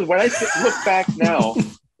 30s. When I look back now,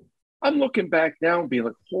 I'm looking back now and being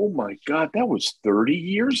like, oh my God, that was 30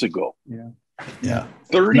 years ago. Yeah.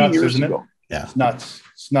 30 years ago. Yeah. It's nuts.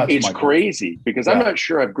 It's crazy because I'm not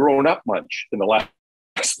sure I've grown up much in the last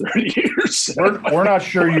 30 years. We're not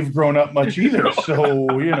sure you've grown up much either. So,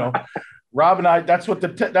 Rob and I, that's what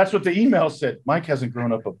the email said. Mike hasn't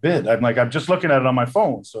grown up a bit. I'm just looking at it on my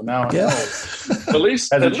phone. So now I know. At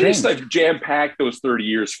least I've jam-packed those 30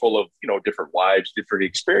 years full of, different lives, different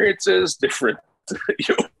experiences, different,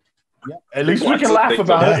 At least we can laugh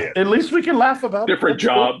about it. At least we can laugh about different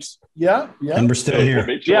jobs. Yeah. And we're still here.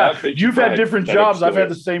 You've had different jobs. I've had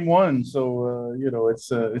the same one. So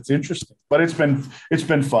it's interesting. But it's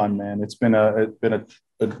been fun, man. It's been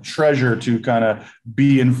a treasure to kind of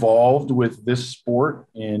be involved with this sport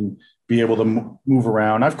and be able to move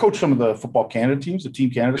around. I've coached some of the Football Canada teams, the Team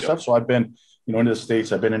Canada stuff. So I've been, into the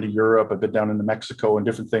States. I've been into Europe. I've been down into Mexico and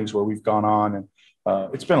different things where we've gone on and.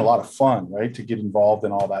 It's been a lot of fun, right, to get involved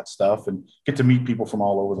in all that stuff and get to meet people from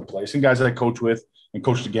all over the place. And guys that I coach with and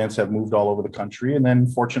coached against have moved all over the country. And then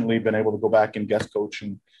fortunately been able to go back and guest coach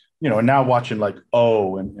and, and now watching like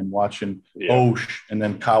and watching Osh and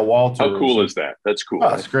then Kyle Walters. How cool is that? That's cool.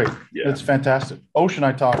 Oh, that's great. Yeah. It's fantastic. Osh and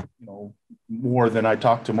I talk, more than I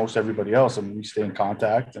talk to most everybody else. I mean, we stay in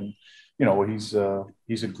contact and, he's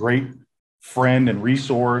a great friend and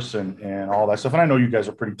resource and all that stuff. And I know you guys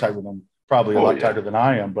are pretty tight with him. Probably a lot tighter than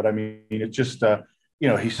I am, but I mean, it's just,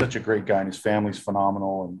 he's such a great guy and his family's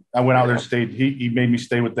phenomenal. And I went out there and stayed, he made me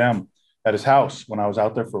stay with them at his house when I was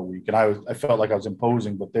out there for a week. And I felt like I was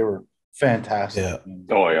imposing, but they were fantastic. Yeah.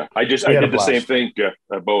 Oh yeah. I did the same thing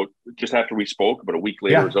about just after we spoke, about a week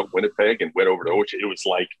later, I was out in Winnipeg and went over to Ocean. It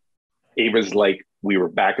was like we were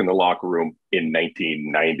back in the locker room in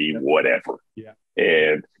 1990, whatever. Yeah.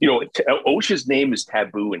 And, Ocean's name is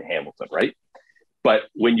taboo in Hamilton, right? But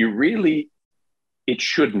when you really it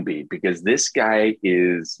shouldn't be, because this guy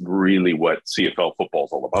is really what CFL football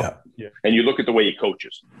is all about. Yeah. And you look at the way he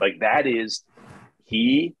coaches, like that is,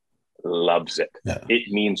 he loves it. Yeah.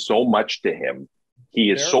 It means so much to him. He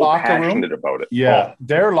is Their so locker passionate room, about it. Yeah.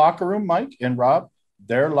 Their locker room, Mike and Rob,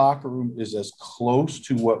 their locker room is as close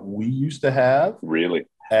to what we used to have Really?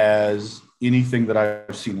 as anything that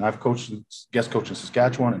I've seen. I've guest coached in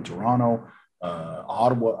Saskatchewan and Toronto,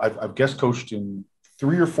 Ottawa. I've guest coached in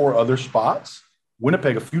 3 or 4 other spots,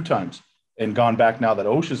 Winnipeg a few times, and gone back now that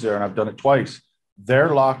OSHA's there, and I've done it twice. Their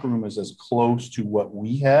locker room is as close to what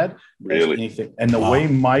we had as anything. And the way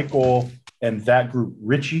Michael and that group,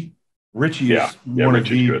 Richie is one of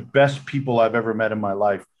the best people I've ever met in my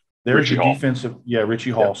life. There's your defensive. Yeah,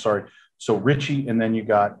 Richie Hall. Sorry. So Richie, and then you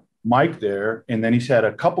got Mike there, and then he's had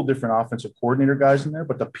a couple different offensive coordinator guys in there.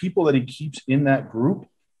 But the people that he keeps in that group,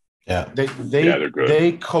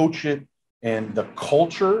 they coach it, and the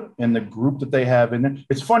culture and the group that they have in there.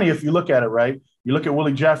 It's funny if you look at it, right? You look at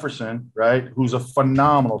Willie Jefferson, right, who's a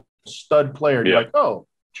phenomenal stud player. You're like, oh,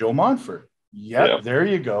 Joe Montford. There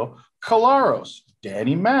you go. Colaros,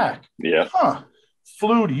 Danny Mack.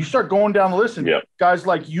 Flutie. You start going down the list, and guys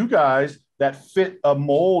like you guys that fit a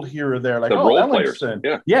mold here or there, like Ellingson.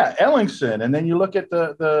 Ellingson. And then you look at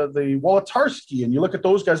the Wolotarski, and you look at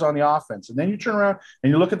those guys on the offense, and then you turn around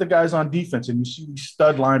and you look at the guys on defense, and you see these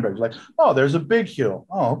stud linebackers. Like, oh, there's a Big Hill.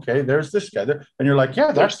 Oh, okay, there's this guy there, and you're like,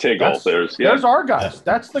 there's Tiggle. There's our guys.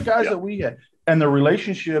 That's the guys that we had, and the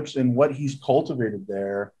relationships and what he's cultivated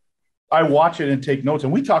there. I watch it and take notes,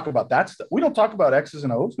 and we talk about that stuff. We don't talk about X's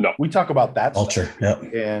and O's. No, we talk about that culture. Stuff.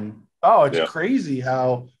 And it's crazy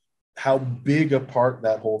how big a part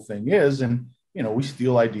that whole thing is. And we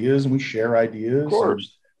steal ideas and we share ideas. Of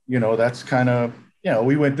course, and, that's kind of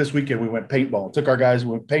we went this weekend. We went paintball. Took our guys.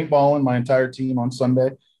 We went paintballing, my entire team on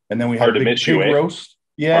Sunday, and then we had a big pig roast.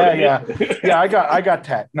 Yeah. I got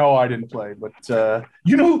tagged. No, I didn't play, but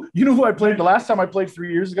you know who I played the last time I played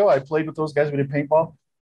 3 years ago. I played with those guys. We did paintball.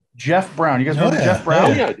 Jeff Brown. You guys remember Jeff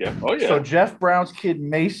Brown? Oh, yeah. So Jeff Brown's kid,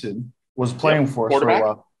 Mason, was playing for us for a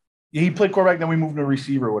while. He played quarterback, then we moved to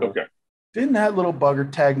receiver or whatever. Okay. Didn't that little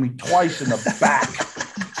bugger tag me twice in the back?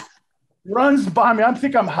 Runs by me. I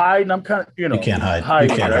think I'm hiding. I'm kind of, You can't hide. Hiding,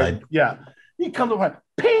 you can't right? hide. Yeah. He comes up,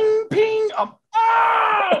 ping, ping.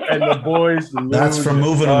 And the boys. That's from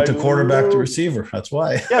moving him to quarterback to receiver. That's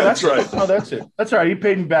why. Yeah, that's right. No, that's it. That's all right. He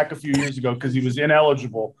paid me back a few years ago because he was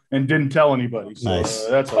ineligible and didn't tell anybody. So, nice.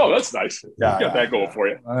 That's nice. Yeah, got that going for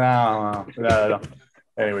you. No.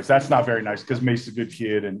 Anyways, that's not very nice because Mason's a good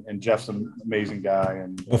kid and Jeff's an amazing guy.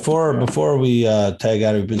 And before we tag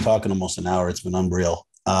out, we've been talking almost an hour. It's been unreal.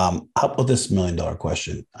 How about this $1 million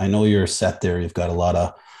question? I know you're set there. You've got a lot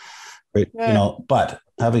of great, but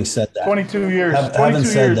having said that, 22 years,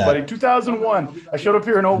 buddy. 2001. I showed up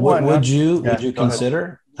here in 01. Would you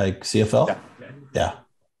consider like CFL? Yeah.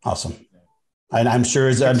 Awesome. And I'm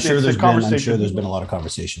sure there's been a lot of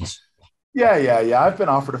conversations. Yeah. I've been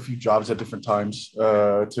offered a few jobs at different times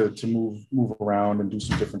to move around and do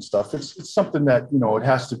some different stuff. It's something that, it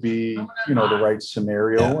has to be, the right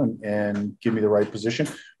scenario and give me the right position.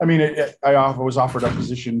 I mean, I was offered a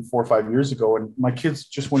position 4 or 5 years ago, and my kids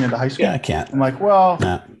just went into high school. Yeah, I can't. I'm like,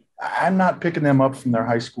 I'm not picking them up from their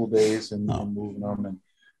high school days and moving them. And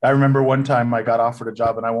I remember one time I got offered a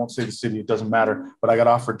job, and I won't say the city, it doesn't matter, but I got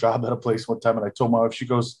offered a job at a place one time, and I told my wife, she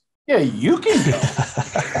goes, yeah, you can go.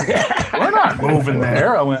 We're not moving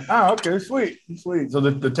there. I went, okay, sweet. So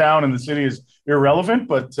the town and the city is irrelevant,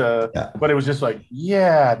 but it was just like,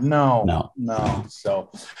 no. So,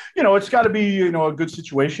 it's got to be, a good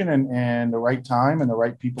situation and the right time and the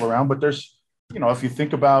right people around. But there's, if you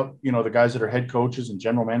think about, the guys that are head coaches and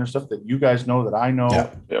general manager stuff that you guys know that I know,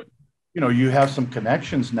 you have some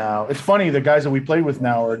connections now. It's funny, the guys that we play with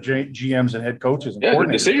now are GMs and head coaches and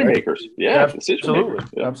coordinators, decision makers.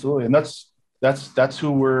 Absolutely. And that's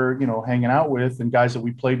who we're, hanging out with, and guys that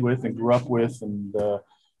we played with and grew up with and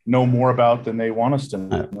know more about than they want us to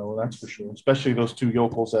know. That's for sure. Especially those two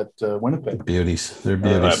yokels at Winnipeg. They're beauties.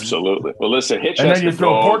 Absolutely. Well, listen, Hitch and then you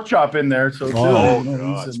throw a pork chop in there. So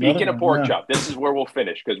speaking of pork chop, this is where we'll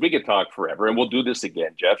finish because we could talk forever, and we'll do this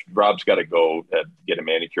again. Jeff, Rob's got to go get a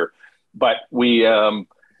manicure. But we,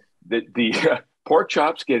 the pork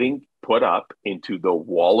chops getting put up into the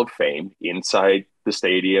Wall of Fame inside the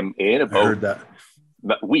stadium in about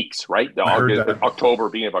weeks, right? October,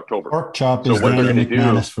 beginning of October. Pork chop is Danny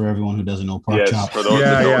McManus for everyone who doesn't know pork chop. For those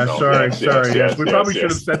that don't know. Sorry. We probably should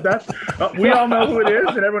have said that. We all know who it is,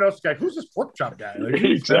 and everyone else is like, who's this pork chop guy?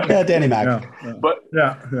 Exactly. Yeah, Danny Mac. But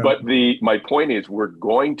my point is, we're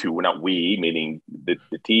going to, not we, meaning the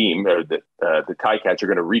team or the Ticats are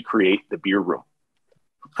going to recreate the beer room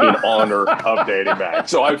in honor of Danny Mac.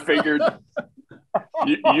 So I figured,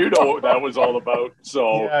 you know what that was all about.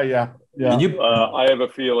 So yeah. I have a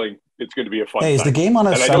feeling it's going to be a fun Hey, is time. the game on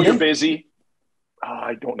a and Sunday? I know you're busy.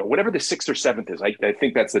 I don't know. Whatever the 6th or 7th is. I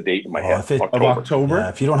think that's the date in my head. October. Yeah,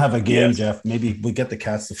 if you don't have a game, Yes. Jeff, maybe we get the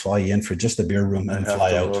Cats to fly you in for just the beer room and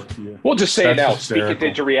fly out. We'll just say That's it now. hysterical. Speak it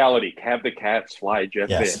into reality. Have the Cats fly Jeff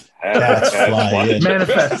Yes. in. Cats fly in.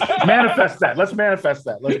 Manifest that. Let's manifest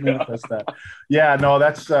that. Yeah, no,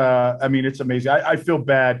 that's it's amazing. I feel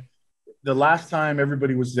bad. The last time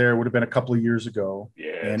everybody was there would have been a couple of years ago.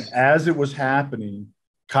 Yes. And as it was happening,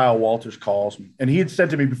 Kyle Walters calls me. And he had said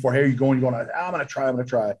to me before, hey, are you going? I'm going to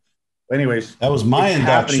try. Anyways. That was my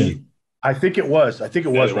induction. I think it was. It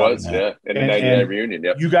was, yeah. And the 99 reunion,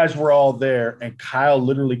 yeah. You guys were all there, and Kyle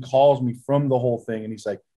literally calls me from the whole thing, and he's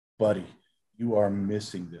like, buddy, you are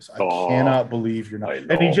missing this. I cannot believe you're not.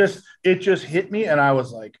 And it just hit me, and I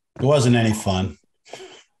was like. It wasn't any fun.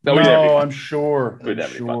 No, I'm sure.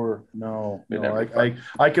 No.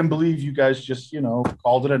 I can believe you guys just,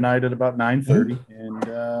 called it a night at about 9:30 and,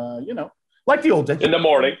 like the old days. In the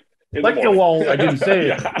morning. Well, I didn't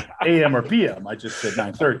say AM or PM. I just said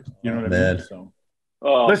 9:30. You know what I mean? So,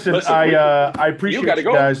 listen, I appreciate you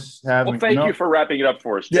guys having. Well, thank you for wrapping it up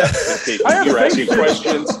for us, Jeff. In case you're asking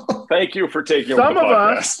questions. Thank you for taking over the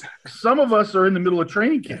podcast. Some of us are in the middle of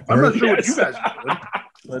training camp. I'm not sure what you guys are doing.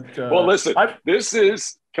 But, well, listen, this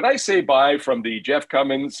is. Can I say bye from the Jeff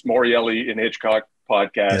Cummins, Morreale and Hitchcock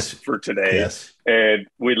podcast for today? Yes. And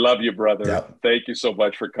we love you, brother. Yep. Thank you so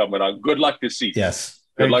much for coming on. Good luck this season. Yes.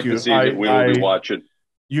 Good luck this season. We will be watching.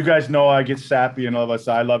 You guys know I get sappy and all of us.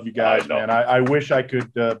 I love you guys, man. I wish I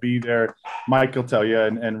could be there. Mike will tell you,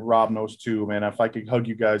 and Rob knows too, man. If I could hug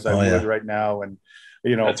you guys, I would right now. And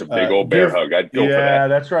that's a big old bear hug. I'd go for that. Yeah,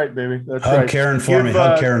 that's right, baby. That's right. Hug Karen for me.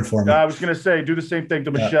 I was gonna say, do the same thing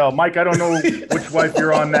to Michelle. Mike, I don't know which wife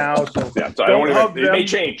you're on now, so I don't want to. It may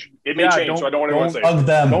change. It may change. So I don't want to say. Hug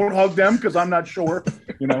them. Don't hug them because I'm not sure.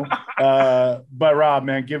 But Rob,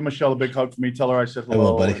 man, give Michelle a big hug for me. Tell her I said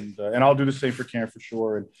hello, buddy. And I'll do the same for Karen for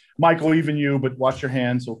sure. And Michael, even you, but watch your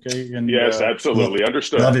hands, okay? And yes, absolutely.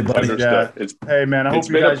 Understood. Love you, buddy. Yeah. Hey, man, I hope you guys. It's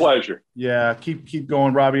been a pleasure. Yeah, keep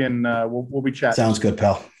going, Robbie, and we'll be chatting. Sounds good,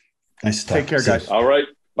 pal. Nice to talk. Take care, guys. All right.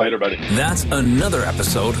 Later, buddy. That's another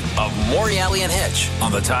episode of Morreale and Hitch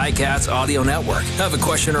on the Ticats Audio Network. Have a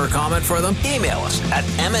question or a comment for them? Email us at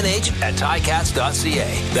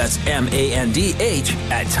manh@ticats.ca. That's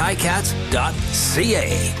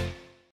MANDH@ticats.ca.